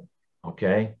Jews did,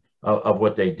 okay, of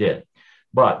what they did.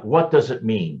 But what does it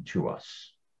mean to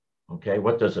us? Okay,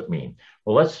 what does it mean?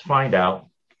 Well, let's find out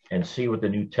and see what the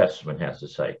New Testament has to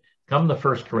say. Come to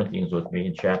 1 Corinthians with me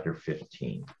in chapter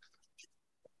 15.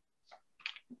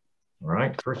 All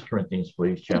right, 1 Corinthians,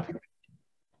 please, chapter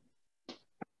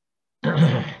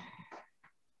 15.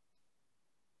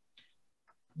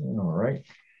 All right.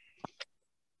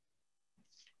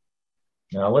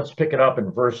 Now let's pick it up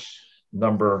in verse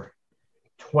number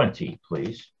 20,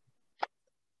 please.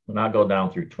 And I'll go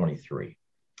down through 23.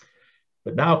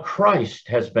 But now Christ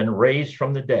has been raised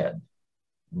from the dead.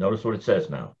 Notice what it says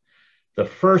now. The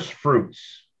first fruits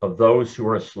of those who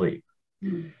are asleep.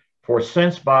 For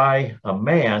since by a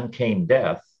man came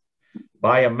death,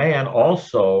 by a man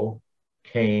also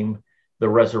came the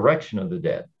resurrection of the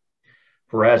dead.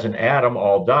 For as in Adam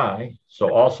all die,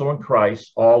 so also in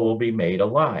Christ all will be made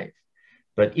alive,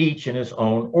 but each in his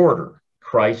own order.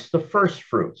 Christ the first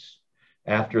fruits.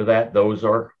 After that, those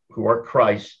who are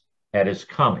Christ at his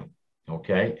coming.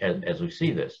 Okay, as we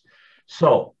see this.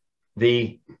 So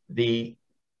the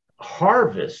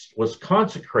harvest was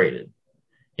consecrated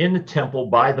in the temple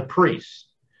by the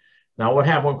priest. Now, what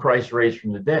happened when Christ raised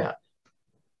from the dead?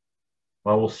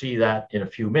 Well, we'll see that in a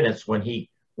few minutes when he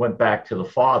went back to the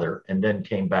Father and then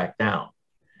came back down.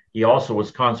 He also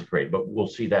was consecrated, but we'll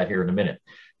see that here in a minute.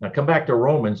 Now, come back to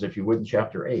Romans, if you would, in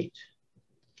chapter 8.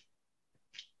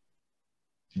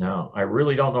 Now, I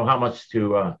really don't know how much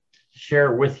to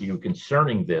share with you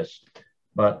concerning this,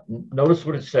 but notice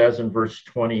what it says in verse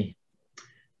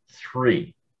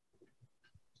 23.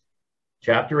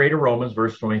 Chapter 8 of Romans,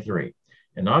 verse 23.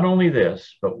 And not only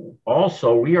this, but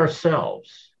also we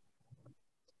ourselves.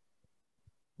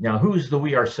 Now, who's the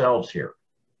we ourselves here?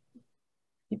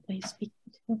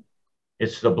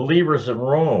 It's the believers in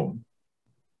Rome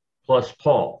plus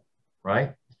Paul,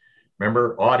 right?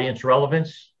 Remember audience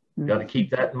relevance? Got to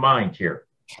keep that in mind here.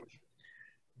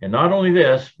 And not only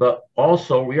this, but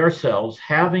also we ourselves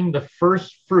having the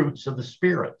first fruits of the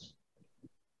Spirit.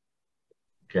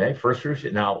 Okay, first fruits.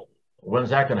 Now,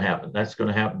 when's that going to happen? That's going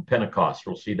to happen Pentecost.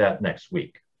 We'll see that next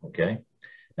week, okay,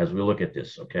 as we look at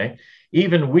this, okay?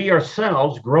 Even we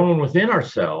ourselves, grown within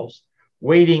ourselves,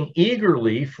 waiting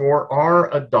eagerly for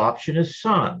our adoption as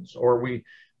sons, or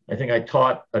I think I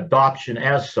taught adoption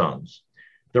as sons.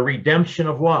 The redemption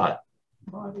of what?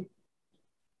 Body.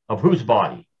 Of whose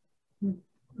body?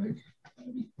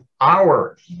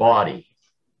 Our body.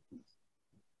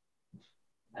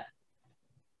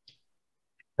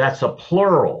 That's a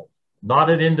plural, not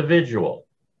an individual.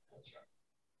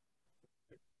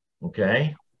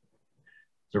 Okay?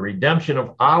 The redemption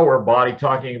of our body,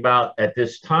 talking about at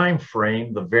this time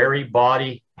frame, the very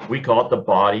body, we call it the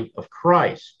body of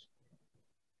Christ.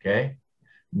 Okay?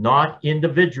 Not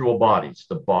individual bodies,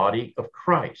 the body of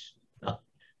Christ.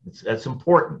 That's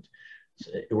important.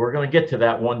 We're going to get to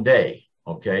that one day,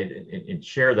 okay, and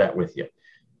share that with you.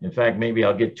 In fact, maybe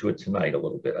I'll get to it tonight a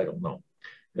little bit. I don't know.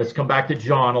 Let's come back to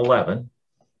John 11,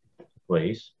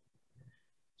 please.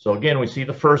 So again, we see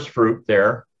the first fruit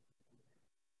there,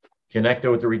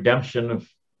 connected with the redemption of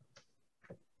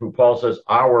who Paul says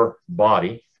our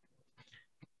body,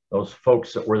 those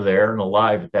folks that were there and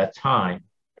alive at that time.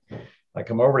 I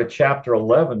come over to chapter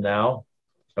 11 now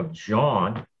of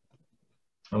John,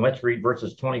 and let's read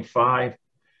verses 25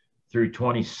 through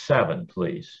 27,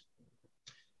 please.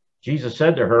 Jesus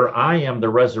said to her, I am the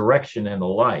resurrection and the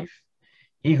life.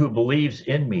 He who believes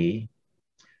in me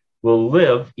will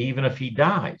live even if he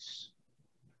dies.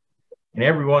 And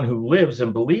everyone who lives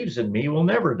and believes in me will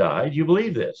never die. Do you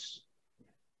believe this?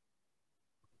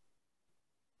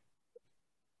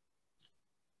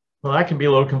 Well, that can be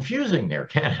a little confusing there,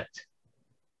 can it?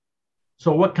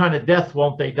 So what kind of death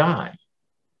won't they die?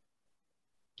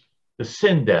 The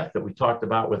sin death that we talked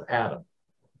about with Adam,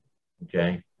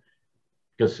 okay?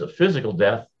 Because of physical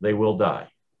death, they will die,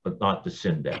 but not the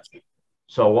sin death.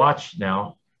 So watch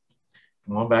now.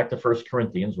 Come on back to 1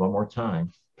 Corinthians one more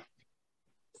time.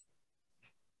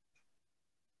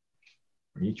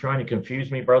 Are you trying to confuse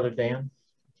me, Brother Dan?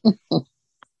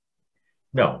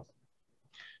 No.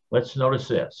 Let's notice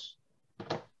this.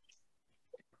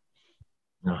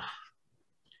 Now,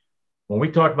 when we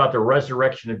talk about the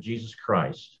resurrection of Jesus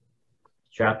Christ,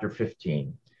 chapter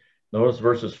 15, notice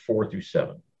verses 4 through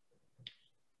 7.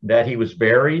 that he was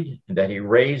buried, and that he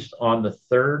raised on the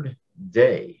third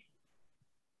day.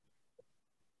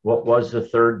 What was the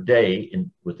third day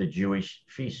with the Jewish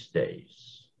feast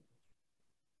days?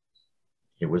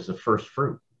 It was the first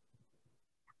fruit.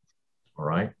 All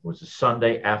right. It was the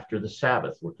Sunday after the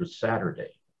Sabbath, which was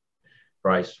Saturday.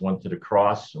 Christ went to the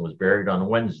cross and was buried on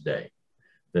Wednesday.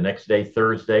 The next day,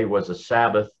 Thursday, was a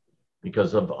Sabbath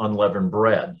because of unleavened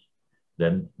bread.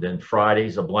 Then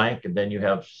Friday's a blank, and then you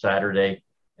have Saturday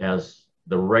as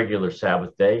the regular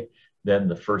Sabbath day. Then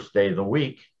the first day of the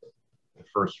week, the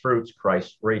first fruits,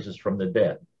 Christ raises from the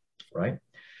dead, right?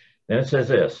 Then it says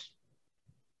this,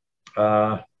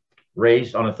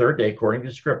 raised on a third day according to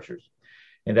the scriptures,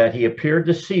 and that he appeared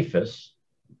to Cephas,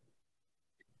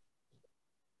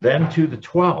 then to the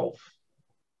 12.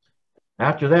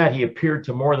 After that, he appeared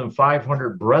to more than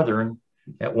 500 brethren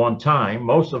at one time,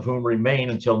 most of whom remain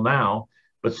until now,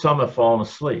 but some have fallen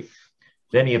asleep.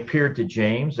 Then he appeared to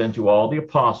James and to all the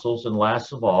apostles, and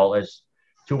last of all, as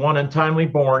to one untimely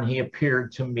born, he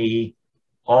appeared to me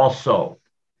also.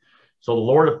 So the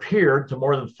Lord appeared to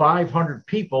more than 500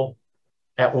 people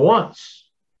at once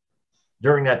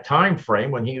during that time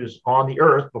frame when he was on the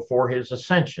earth before his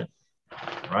ascension,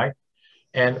 right?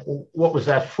 And what was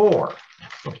that for?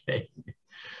 Okay.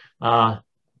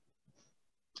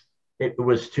 It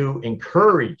was to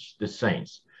encourage the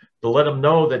saints, to let them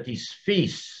know that these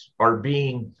feasts are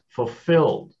being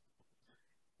fulfilled,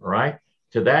 right?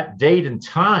 To that date and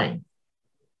time,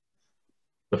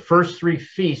 the first 3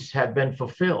 feasts had been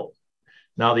fulfilled.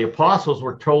 Now, the apostles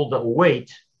were told to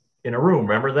wait in a room,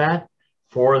 remember that?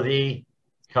 For the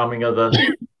coming of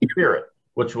the Spirit,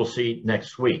 which we'll see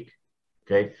next week,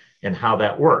 okay? And how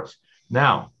that works.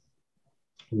 Now,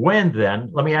 when then,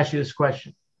 let me ask you this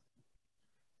question.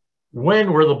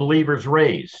 When were the believers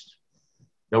raised?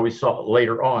 That we saw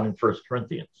later on in 1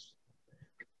 Corinthians.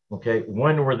 Okay,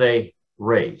 when were they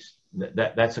raised?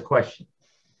 That's a question.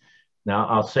 Now,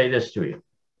 I'll say this to you.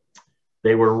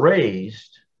 They were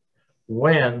raised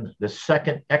when the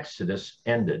second Exodus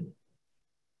ended.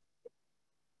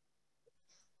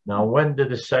 Now, when did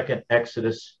the second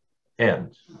Exodus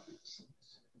end?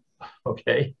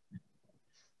 Okay.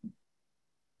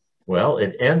 Well,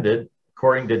 it ended,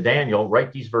 according to Daniel,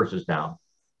 write these verses down.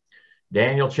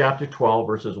 Daniel chapter 12,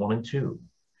 verses 1 and 2.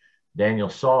 Daniel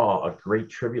saw a great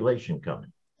tribulation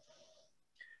coming.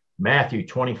 Matthew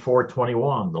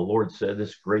 24:21, the Lord said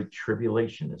this great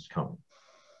tribulation is coming.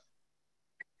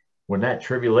 When that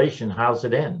tribulation, how's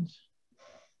it end?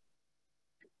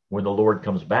 When the Lord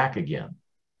comes back again.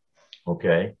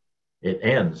 Okay? It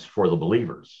ends for the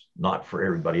believers, not for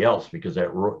everybody else, because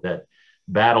that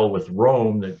battle with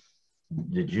Rome that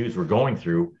the Jews were going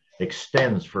through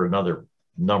extends for another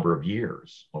number of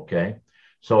years. Okay?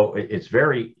 So it's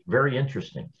very, very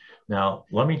interesting. Now,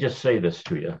 let me just say this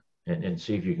to you and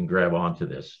see if you can grab onto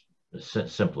this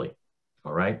simply.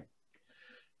 All right?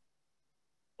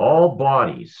 All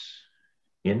bodies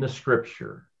in the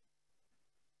scripture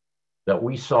that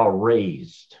we saw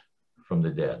raised from the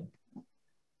dead,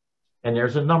 and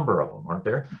there's a number of them, aren't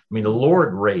there? I mean, the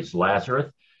Lord raised Lazarus,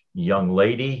 a young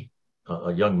lady,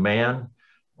 a young man,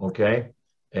 okay?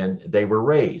 And they were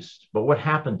raised. But what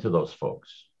happened to those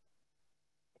folks?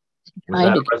 Was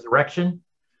that a resurrection?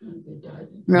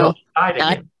 No, they died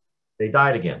again. They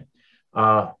died again.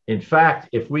 In fact,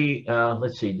 if we,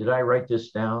 let's see, did I write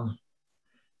this down?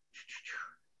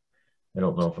 I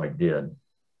don't know if I did.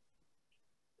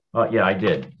 Yeah, I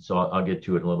did. So I'll get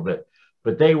to it in a little bit.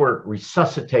 But they were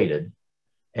resuscitated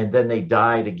and then they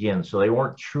died again. So they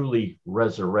weren't truly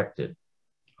resurrected.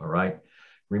 All right.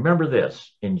 Remember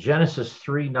this, in Genesis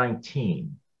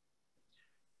 3:19,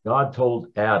 God told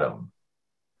Adam,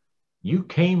 you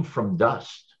came from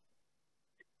dust,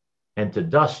 and to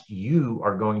dust you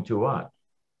are going to what?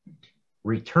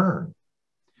 Return.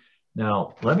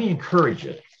 Now, let me encourage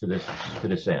you to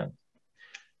this end.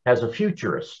 As a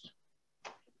futurist,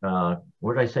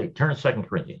 what did I say? Turn to 2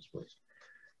 Corinthians, please.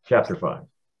 Chapter 5.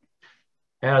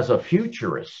 As a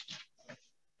futurist,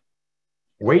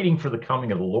 waiting for the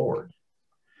coming of the Lord,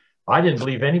 I didn't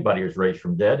believe anybody was raised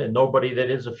from dead, and nobody that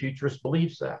is a futurist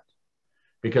believes that,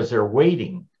 because they're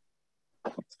waiting,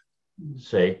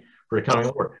 say, for the coming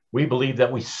of the Lord. We believe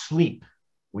that we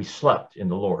slept in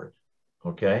the Lord,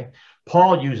 okay?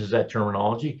 Paul uses that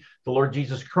terminology. The Lord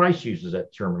Jesus Christ uses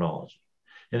that terminology.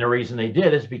 And the reason they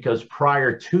did is because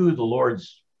prior to the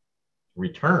Lord's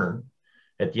return,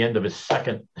 at the end of his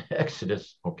second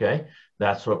Exodus, okay,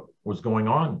 that's what was going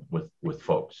on with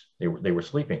folks. They were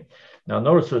sleeping. Now,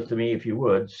 notice with me, if you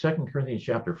would, 2 Corinthians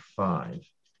chapter 5,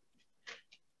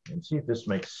 and see if this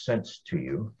makes sense to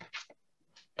you.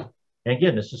 And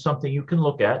again, this is something you can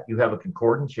look at. You have a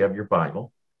concordance, you have your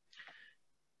Bible.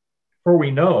 For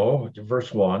we know,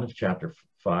 verse 1 of chapter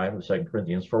 5 of 2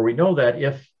 Corinthians, for we know that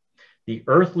if the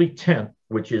earthly tent,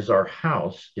 which is our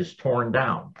house, is torn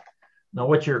down. Now,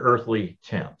 what's your earthly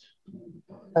tent?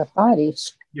 Our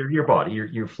bodies. Your body,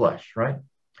 your flesh, right?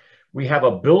 We have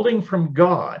a building from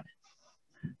God,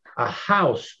 a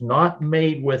house not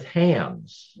made with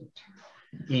hands,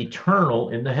 eternal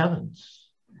in the heavens.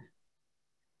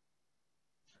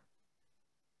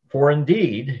 For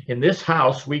indeed, in this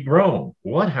house we groan.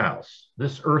 What house?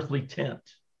 This earthly tent.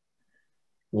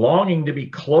 Longing to be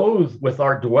clothed with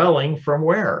our dwelling from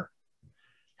where?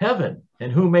 Heaven.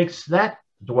 And who makes that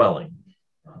dwelling?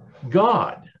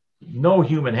 God. No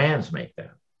human hands make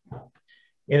that.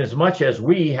 Inasmuch as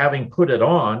we, having put it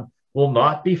on, will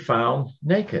not be found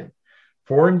naked.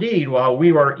 For indeed, while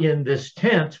we are in this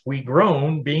tent, we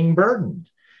groan, being burdened,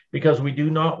 because we do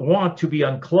not want to be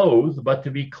unclothed, but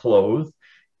to be clothed.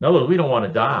 In other words, we don't want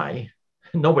to die.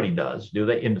 Nobody does, do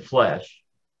they? In the flesh.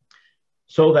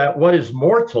 So that what is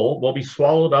mortal will be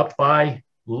swallowed up by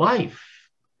life,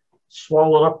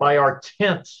 swallowed up by our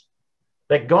tent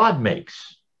that God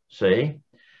makes. See?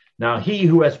 Now, he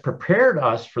who has prepared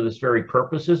us for this very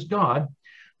purpose is God,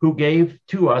 who gave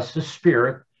to us the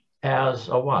Spirit as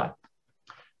a what?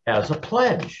 As a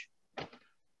pledge.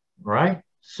 Right?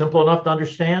 Simple enough to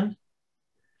understand?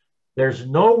 There's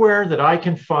nowhere that I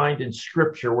can find in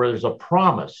Scripture where there's a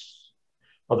promise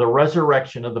of the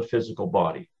resurrection of the physical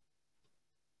body.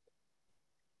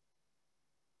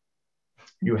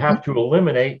 You have to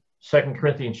eliminate 2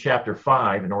 Corinthians chapter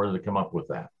 5 in order to come up with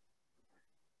that.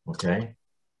 Okay?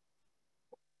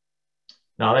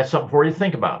 Now, that's something for you to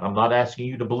think about. I'm not asking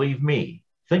you to believe me.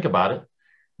 Think about it.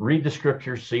 Read the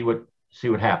Scriptures, see what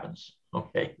happens.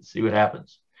 Okay? See what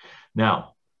happens.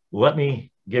 Now, let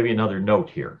me give you another note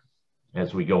here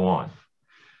as we go on.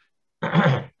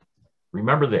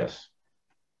 Remember this,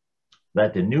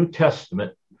 that the New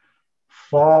Testament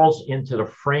falls into the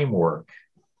framework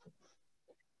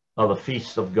of the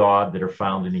feasts of God that are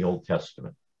found in the Old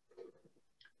Testament.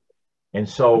 And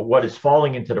so what is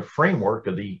falling into the framework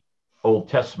of the Old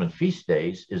Testament feast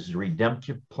days is the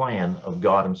redemptive plan of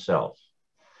God himself.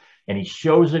 And he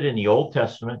shows it in the Old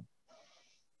Testament.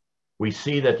 We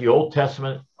see that the Old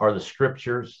Testament are the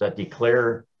scriptures that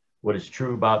declare what is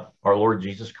true about our Lord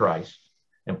Jesus Christ.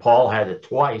 And Paul had it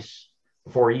twice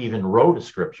before he even wrote a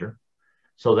scripture.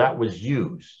 So that was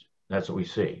used. That's what we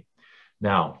see.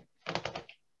 Now,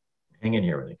 hang in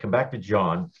here with me. Come back to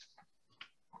John.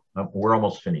 We're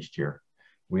almost finished here.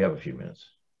 We have a few minutes.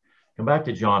 Come back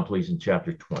to John, please, in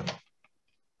chapter 20.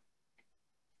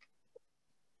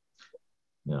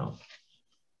 Now,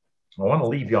 I want to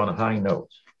leave you on a high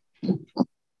note.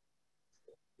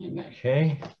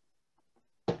 Okay.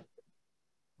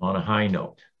 On a high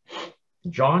note.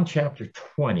 John chapter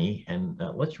 20, and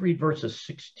let's read verses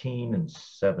 16 and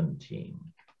 17.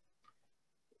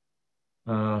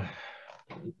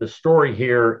 The story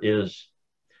here is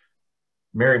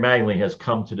Mary Magdalene has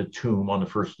come to the tomb on the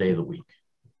first day of the week.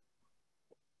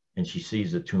 And she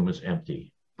sees the tomb is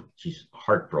empty. She's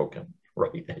heartbroken,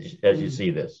 right, as you see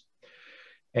this.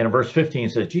 And in verse 15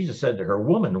 it says, Jesus said to her,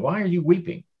 "Woman, why are you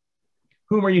weeping?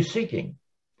 Whom are you seeking?"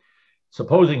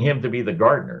 Supposing him to be the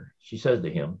gardener, she says to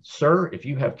him, "Sir, if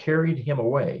you have carried him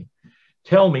away,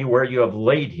 tell me where you have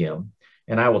laid him,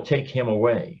 and I will take him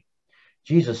away."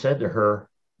 Jesus said to her,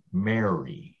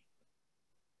 "Mary."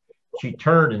 She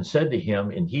turned and said to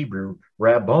him in Hebrew,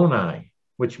 "Rabboni,"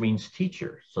 which means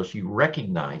teacher. So she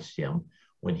recognized him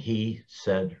when he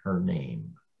said her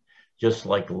name. Just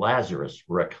like Lazarus.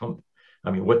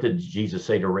 What did Jesus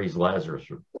say to raise Lazarus,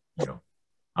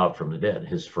 out from the dead?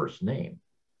 His first name.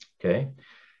 Okay.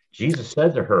 Jesus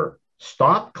said to her,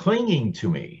 "Stop clinging to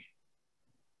me,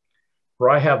 for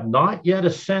I have not yet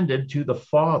ascended to the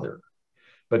Father,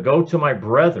 but go to my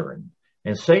brethren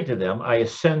and say to them, I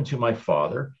ascend to my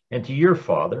Father and to your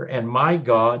Father and my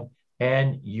God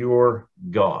and your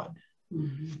God."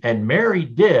 Mm-hmm. And Mary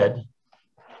did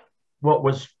what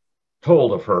was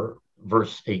told of her,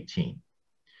 verse 18.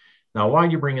 Now, why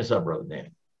do you bring this up, Brother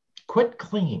Dan? Quit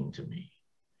clinging to me.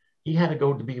 He had to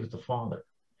go to be with the Father.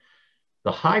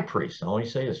 The high priest, I'll only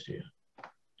say this to you.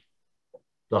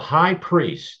 The high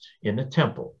priest in the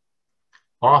temple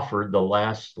offered the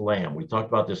last lamb. We talked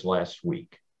about this last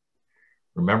week.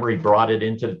 Remember, he brought it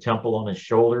into the temple on his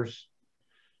shoulders.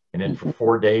 And then for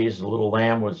 4 days, the little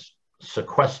lamb was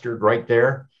sequestered right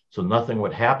there, so nothing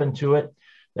would happen to it.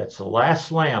 That's the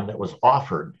last lamb that was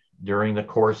offered during the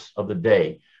course of the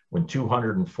day, when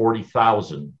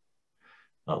 240,000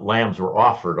 lambs were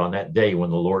offered on that day when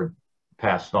the Lord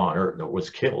passed on, or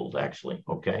was killed, actually,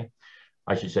 okay?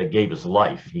 I should say gave his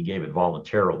life. He gave it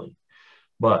voluntarily.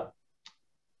 But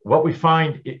what we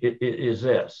find is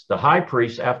this. The high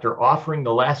priest, after offering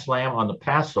the last lamb on the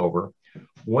Passover,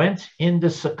 went into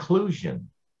seclusion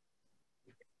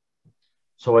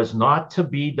so as not to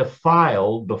be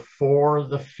defiled before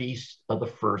the feast of the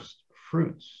first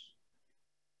fruits.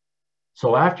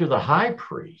 So after the high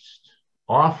priest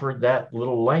offered that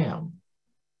little lamb,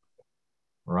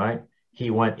 right, he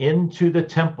went into the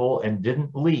temple and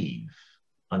didn't leave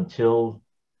until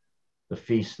the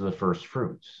feast of the first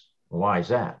fruits. Why is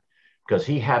that? Because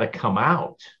he had to come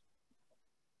out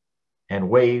and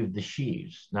wave the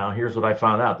sheaves. Now, here's what I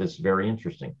found out. This is very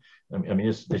interesting. I mean,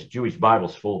 this Jewish Bible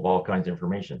is full of all kinds of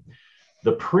information.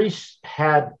 The priests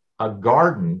had a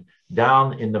garden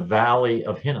down in the valley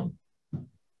of Hinnom,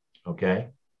 okay?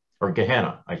 Or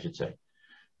Gehenna, I should say.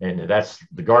 And that's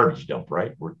the garbage dump,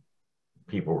 right? Where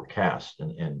people were cast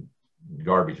and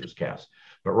garbage was cast.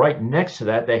 But right next to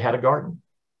that, they had a garden.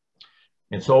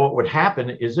 And so what would happen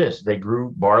is this. They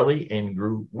grew barley and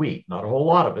grew wheat. Not a whole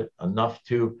lot of it, enough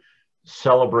to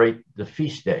celebrate the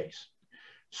feast days.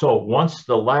 So once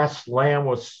the last lamb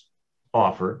was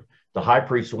offered, the high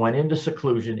priest went into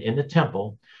seclusion in the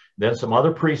temple. Then some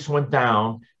other priests went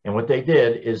down, and what they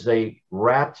did is they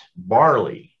wrapped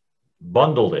barley,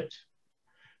 bundled it,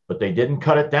 but they didn't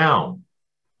cut it down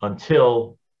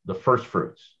until the first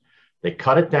fruits. They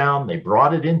cut it down, they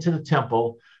brought it into the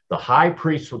temple. The high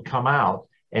priest would come out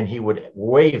and he would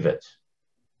wave it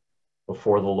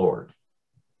before the Lord,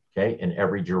 okay, in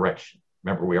every direction.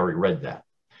 Remember, we already read that.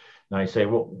 Now you say,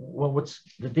 well, what's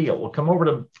the deal? Well, come over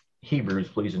to Hebrews,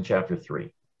 please, in chapter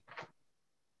 3.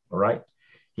 All right?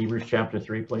 Hebrews chapter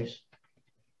 3, please.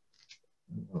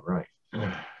 All right.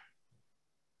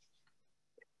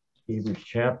 Hebrews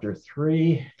chapter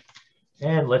 3,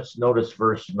 and let's notice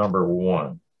verse number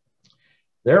 1.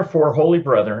 Therefore, holy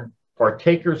brethren,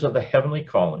 partakers of the heavenly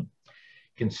calling,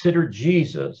 consider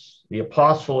Jesus, the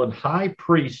apostle and high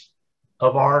priest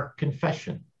of our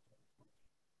confession.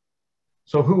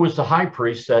 So who was the high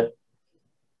priest that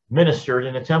ministered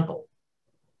in the temple?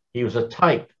 He was a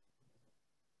type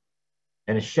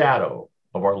and a shadow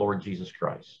of our Lord Jesus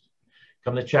Christ.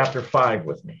 Come to chapter 5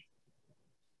 with me,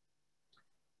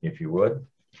 if you would.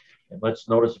 And let's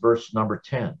notice verse number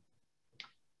 10.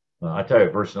 I tell you,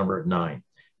 verse number 9.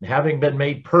 And having been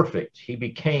made perfect, he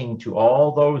became to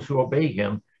all those who obey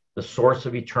him the source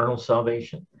of eternal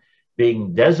salvation,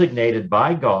 being designated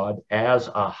by God as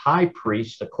a high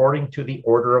priest according to the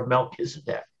order of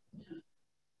Melchizedek.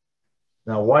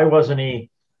 Now, why wasn't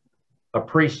he a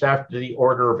priest after the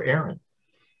order of Aaron?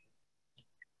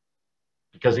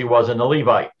 Because he wasn't a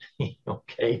Levite,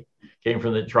 okay? Came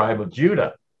from the tribe of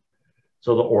Judah.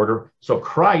 So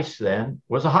Christ then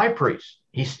was a high priest.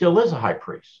 He still is a high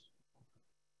priest,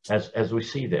 as we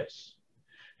see this.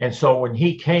 And so when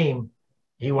he came,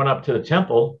 he went up to the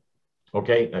temple,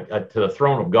 okay, to the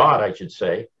throne of God, I should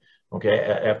say, okay,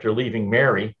 after leaving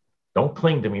Mary. Don't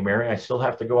cling to me, Mary. I still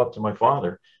have to go up to my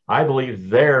Father. I believe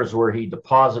there's where he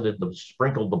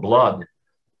sprinkled the blood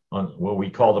on what we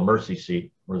call the mercy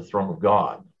seat, or the throne of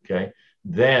God, okay?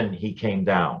 Then he came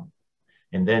down,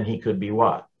 and then he could be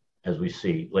what? As we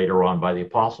see later on by the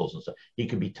apostles and stuff, he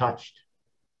could be touched.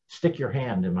 Stick your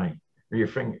hand in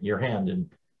your hand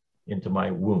into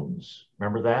my wounds.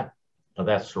 Remember that?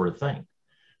 That sort of thing.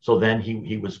 So then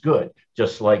he was good,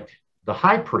 just like the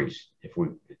high priest, if we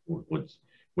would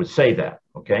say that.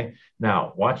 Okay.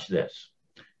 Now watch this.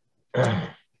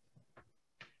 Come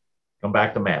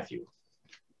back to Matthew.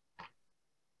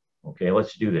 Okay,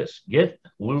 let's do this. Get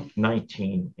Luke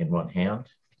 19 in one hand.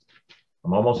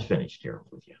 I'm almost finished here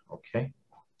with you, okay?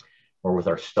 Or with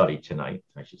our study tonight,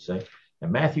 I should say.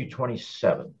 And Matthew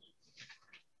 27.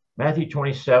 Matthew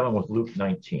 27 with Luke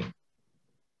 19.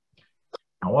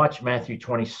 Now watch Matthew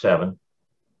 27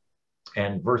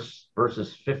 and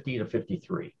verses 50 to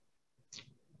 53.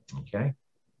 Okay?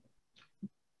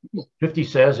 50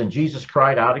 says, and Jesus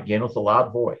cried out again with a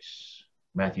loud voice.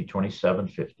 Matthew 27,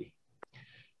 50.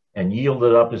 And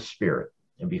yielded up his spirit.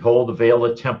 And behold, the veil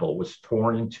of the temple was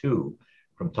torn in two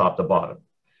from top to bottom.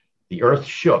 The earth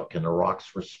shook and the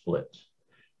rocks were split.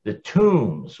 The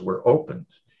tombs were opened,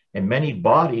 and many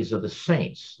bodies of the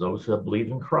saints, those who have believed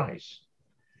in Christ,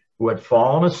 who had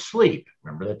fallen asleep,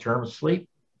 remember the term asleep,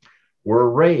 were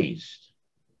raised.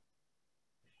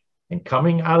 And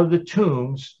coming out of the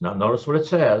tombs, now notice what it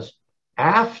says,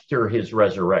 after his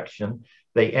resurrection,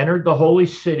 they entered the holy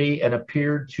city and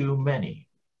appeared to many.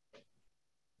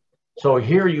 So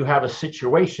here you have a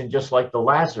situation just like the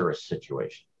Lazarus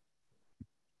situation.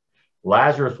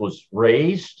 Lazarus was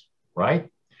raised, right?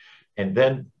 And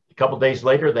then a couple of days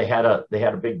later, they had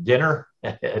a big dinner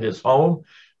at his home,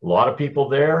 a lot of people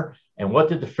there. And what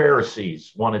did the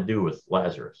Pharisees want to do with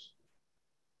Lazarus?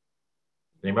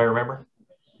 Anybody remember?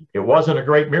 It wasn't a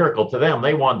great miracle to them.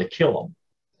 They wanted to kill him.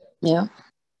 Yeah.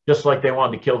 Just like they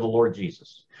wanted to kill the Lord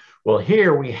Jesus. Well,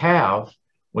 here we have,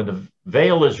 when the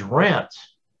veil is rent,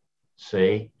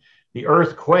 see, the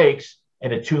earth quakes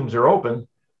and the tombs are open,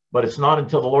 but it's not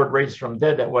until the Lord raises from the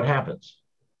dead that what happens.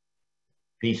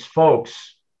 These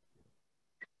folks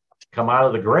come out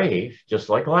of the grave, just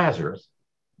like Lazarus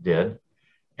did,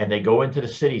 and they go into the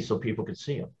city so people could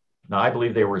see them. Now, I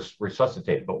believe they were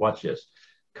resuscitated, but watch this.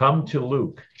 Come to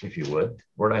Luke, if you would.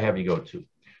 Where do I have you go to?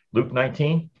 Luke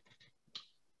 19?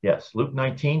 Yes, Luke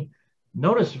 19.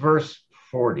 Notice verse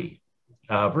 40,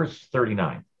 verse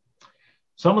 39.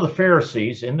 Some of the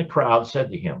Pharisees in the crowd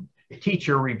said to him,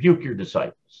 "Teacher, rebuke your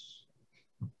disciples."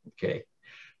 Okay.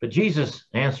 But Jesus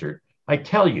answered, "I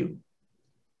tell you,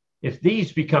 if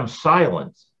these become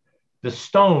silent, the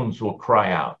stones will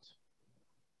cry out."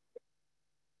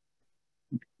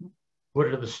 What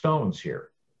are the stones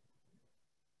here?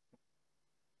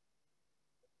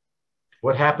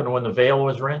 What happened when the veil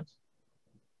was rent?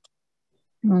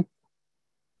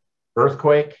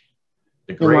 Earthquake,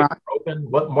 the grave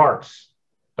open. What marks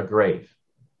a grave?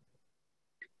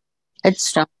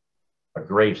 Headstone. A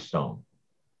gravestone.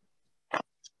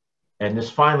 And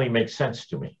this finally makes sense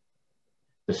to me.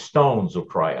 The stones will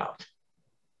cry out.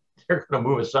 They're going to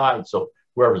move aside so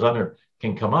whoever's under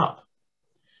can come up.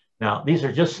 Now, these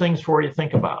are just things for you to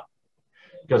think about,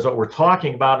 because what we're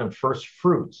talking about in first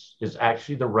fruits is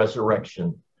actually the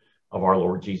resurrection of our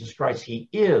Lord Jesus Christ. He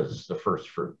is the first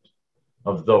fruit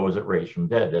of those that raised from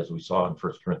dead, as we saw in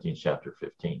 1 Corinthians chapter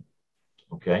 15.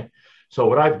 Okay, so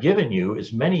what I've given you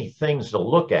is many things to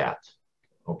look at.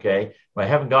 Okay, I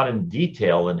haven't gone in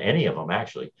detail in any of them,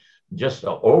 actually, just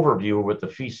an overview of what the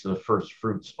Feast of the First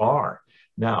Fruits are.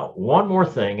 Now, one more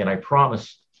thing, and I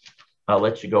promise I'll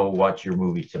let you go watch your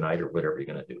movie tonight or whatever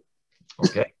you're going to do.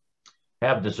 Okay,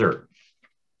 have dessert.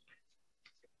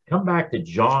 Come back to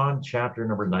John chapter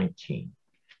number 19.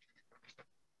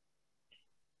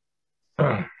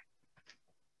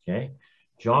 Okay,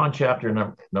 John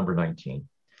chapter number 19.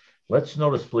 Let's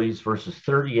notice, please, verses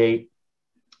 38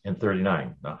 and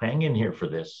 39. Now, hang in here for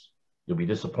this. You'll be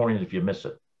disappointed if you miss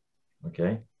it.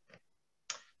 Okay.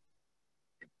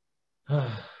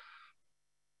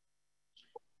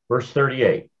 Verse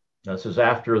 38. This is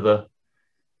after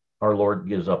our Lord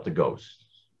gives up the ghost.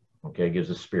 Okay, gives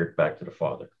the spirit back to the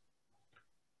Father.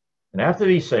 And after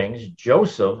these things,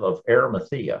 Joseph of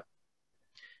Arimathea,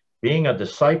 being a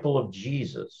disciple of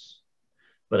Jesus,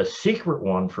 but a secret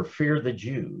one for fear of the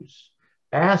Jews,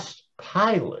 asked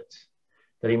Pilate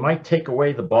that he might take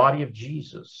away the body of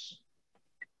Jesus.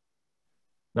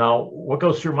 Now, what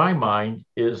goes through my mind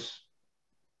is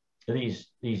these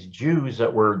Jews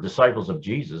that were disciples of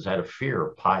Jesus had a fear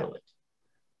of Pilate.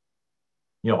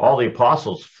 You know, all the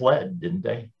apostles fled, didn't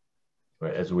they?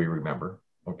 As we remember,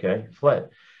 okay, fled.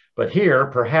 But here,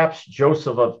 perhaps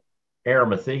Joseph of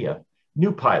Arimathea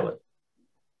knew Pilate,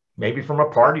 maybe from a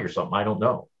party or something, I don't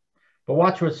know. But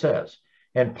watch what it says.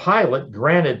 And Pilate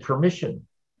granted permission.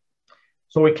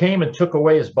 So he came and took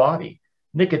away his body.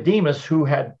 Nicodemus, who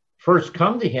had first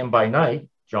come to him by night,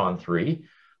 John 3,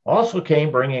 also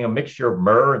came bringing a mixture of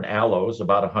myrrh and aloes,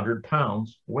 about 100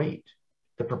 pounds weight,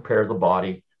 to prepare the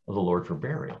body of the Lord for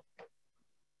burial.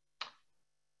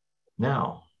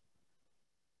 Now,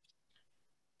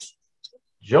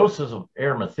 Joseph of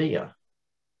Arimathea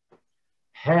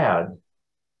had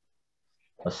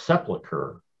a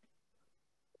sepulcher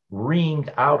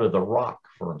reamed out of the rock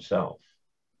for himself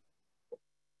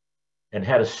and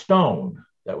had a stone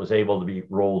that was able to be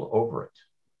rolled over it.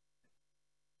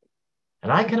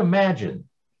 And I can imagine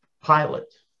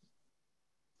Pilate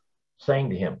saying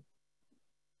to him,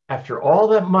 after all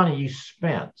that money you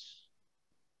spent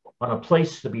on a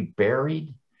place to be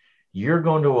buried, you're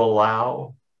going to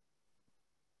allow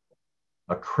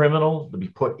a criminal to be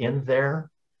put in there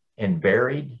and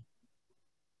buried?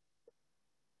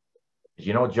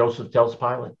 You know what Joseph tells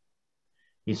Pilate?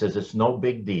 He says, it's no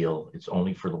big deal. It's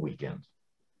only for the weekend.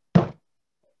 And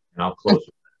I'll close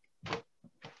with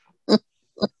that.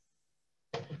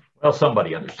 Well,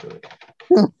 somebody understood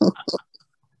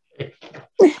it.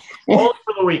 Only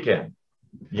for the weekend,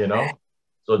 you know?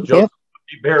 So Joseph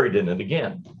would be buried in it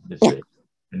again, you see.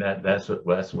 And that's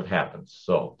what happens.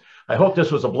 So I hope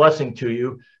this was a blessing to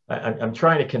you. I'm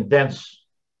trying to condense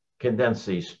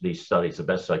these studies the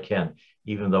best I can,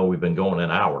 even though we've been going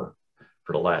an hour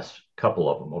for the last couple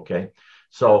of them, okay?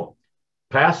 So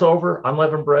Passover,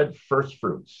 unleavened bread, first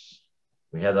fruits.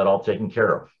 We had that all taken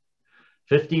care of.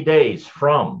 50 days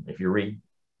from, if you read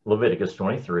Leviticus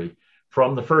 23,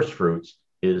 from the first fruits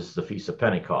is the Feast of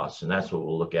Pentecost. And that's what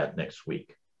we'll look at next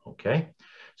week. Okay.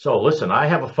 So listen, I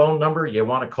have a phone number. You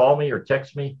want to call me or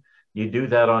text me, you do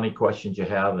that on any questions you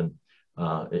have, and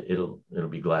it'll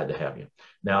be glad to have you.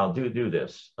 Now do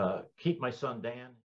this. Keep my son Dan.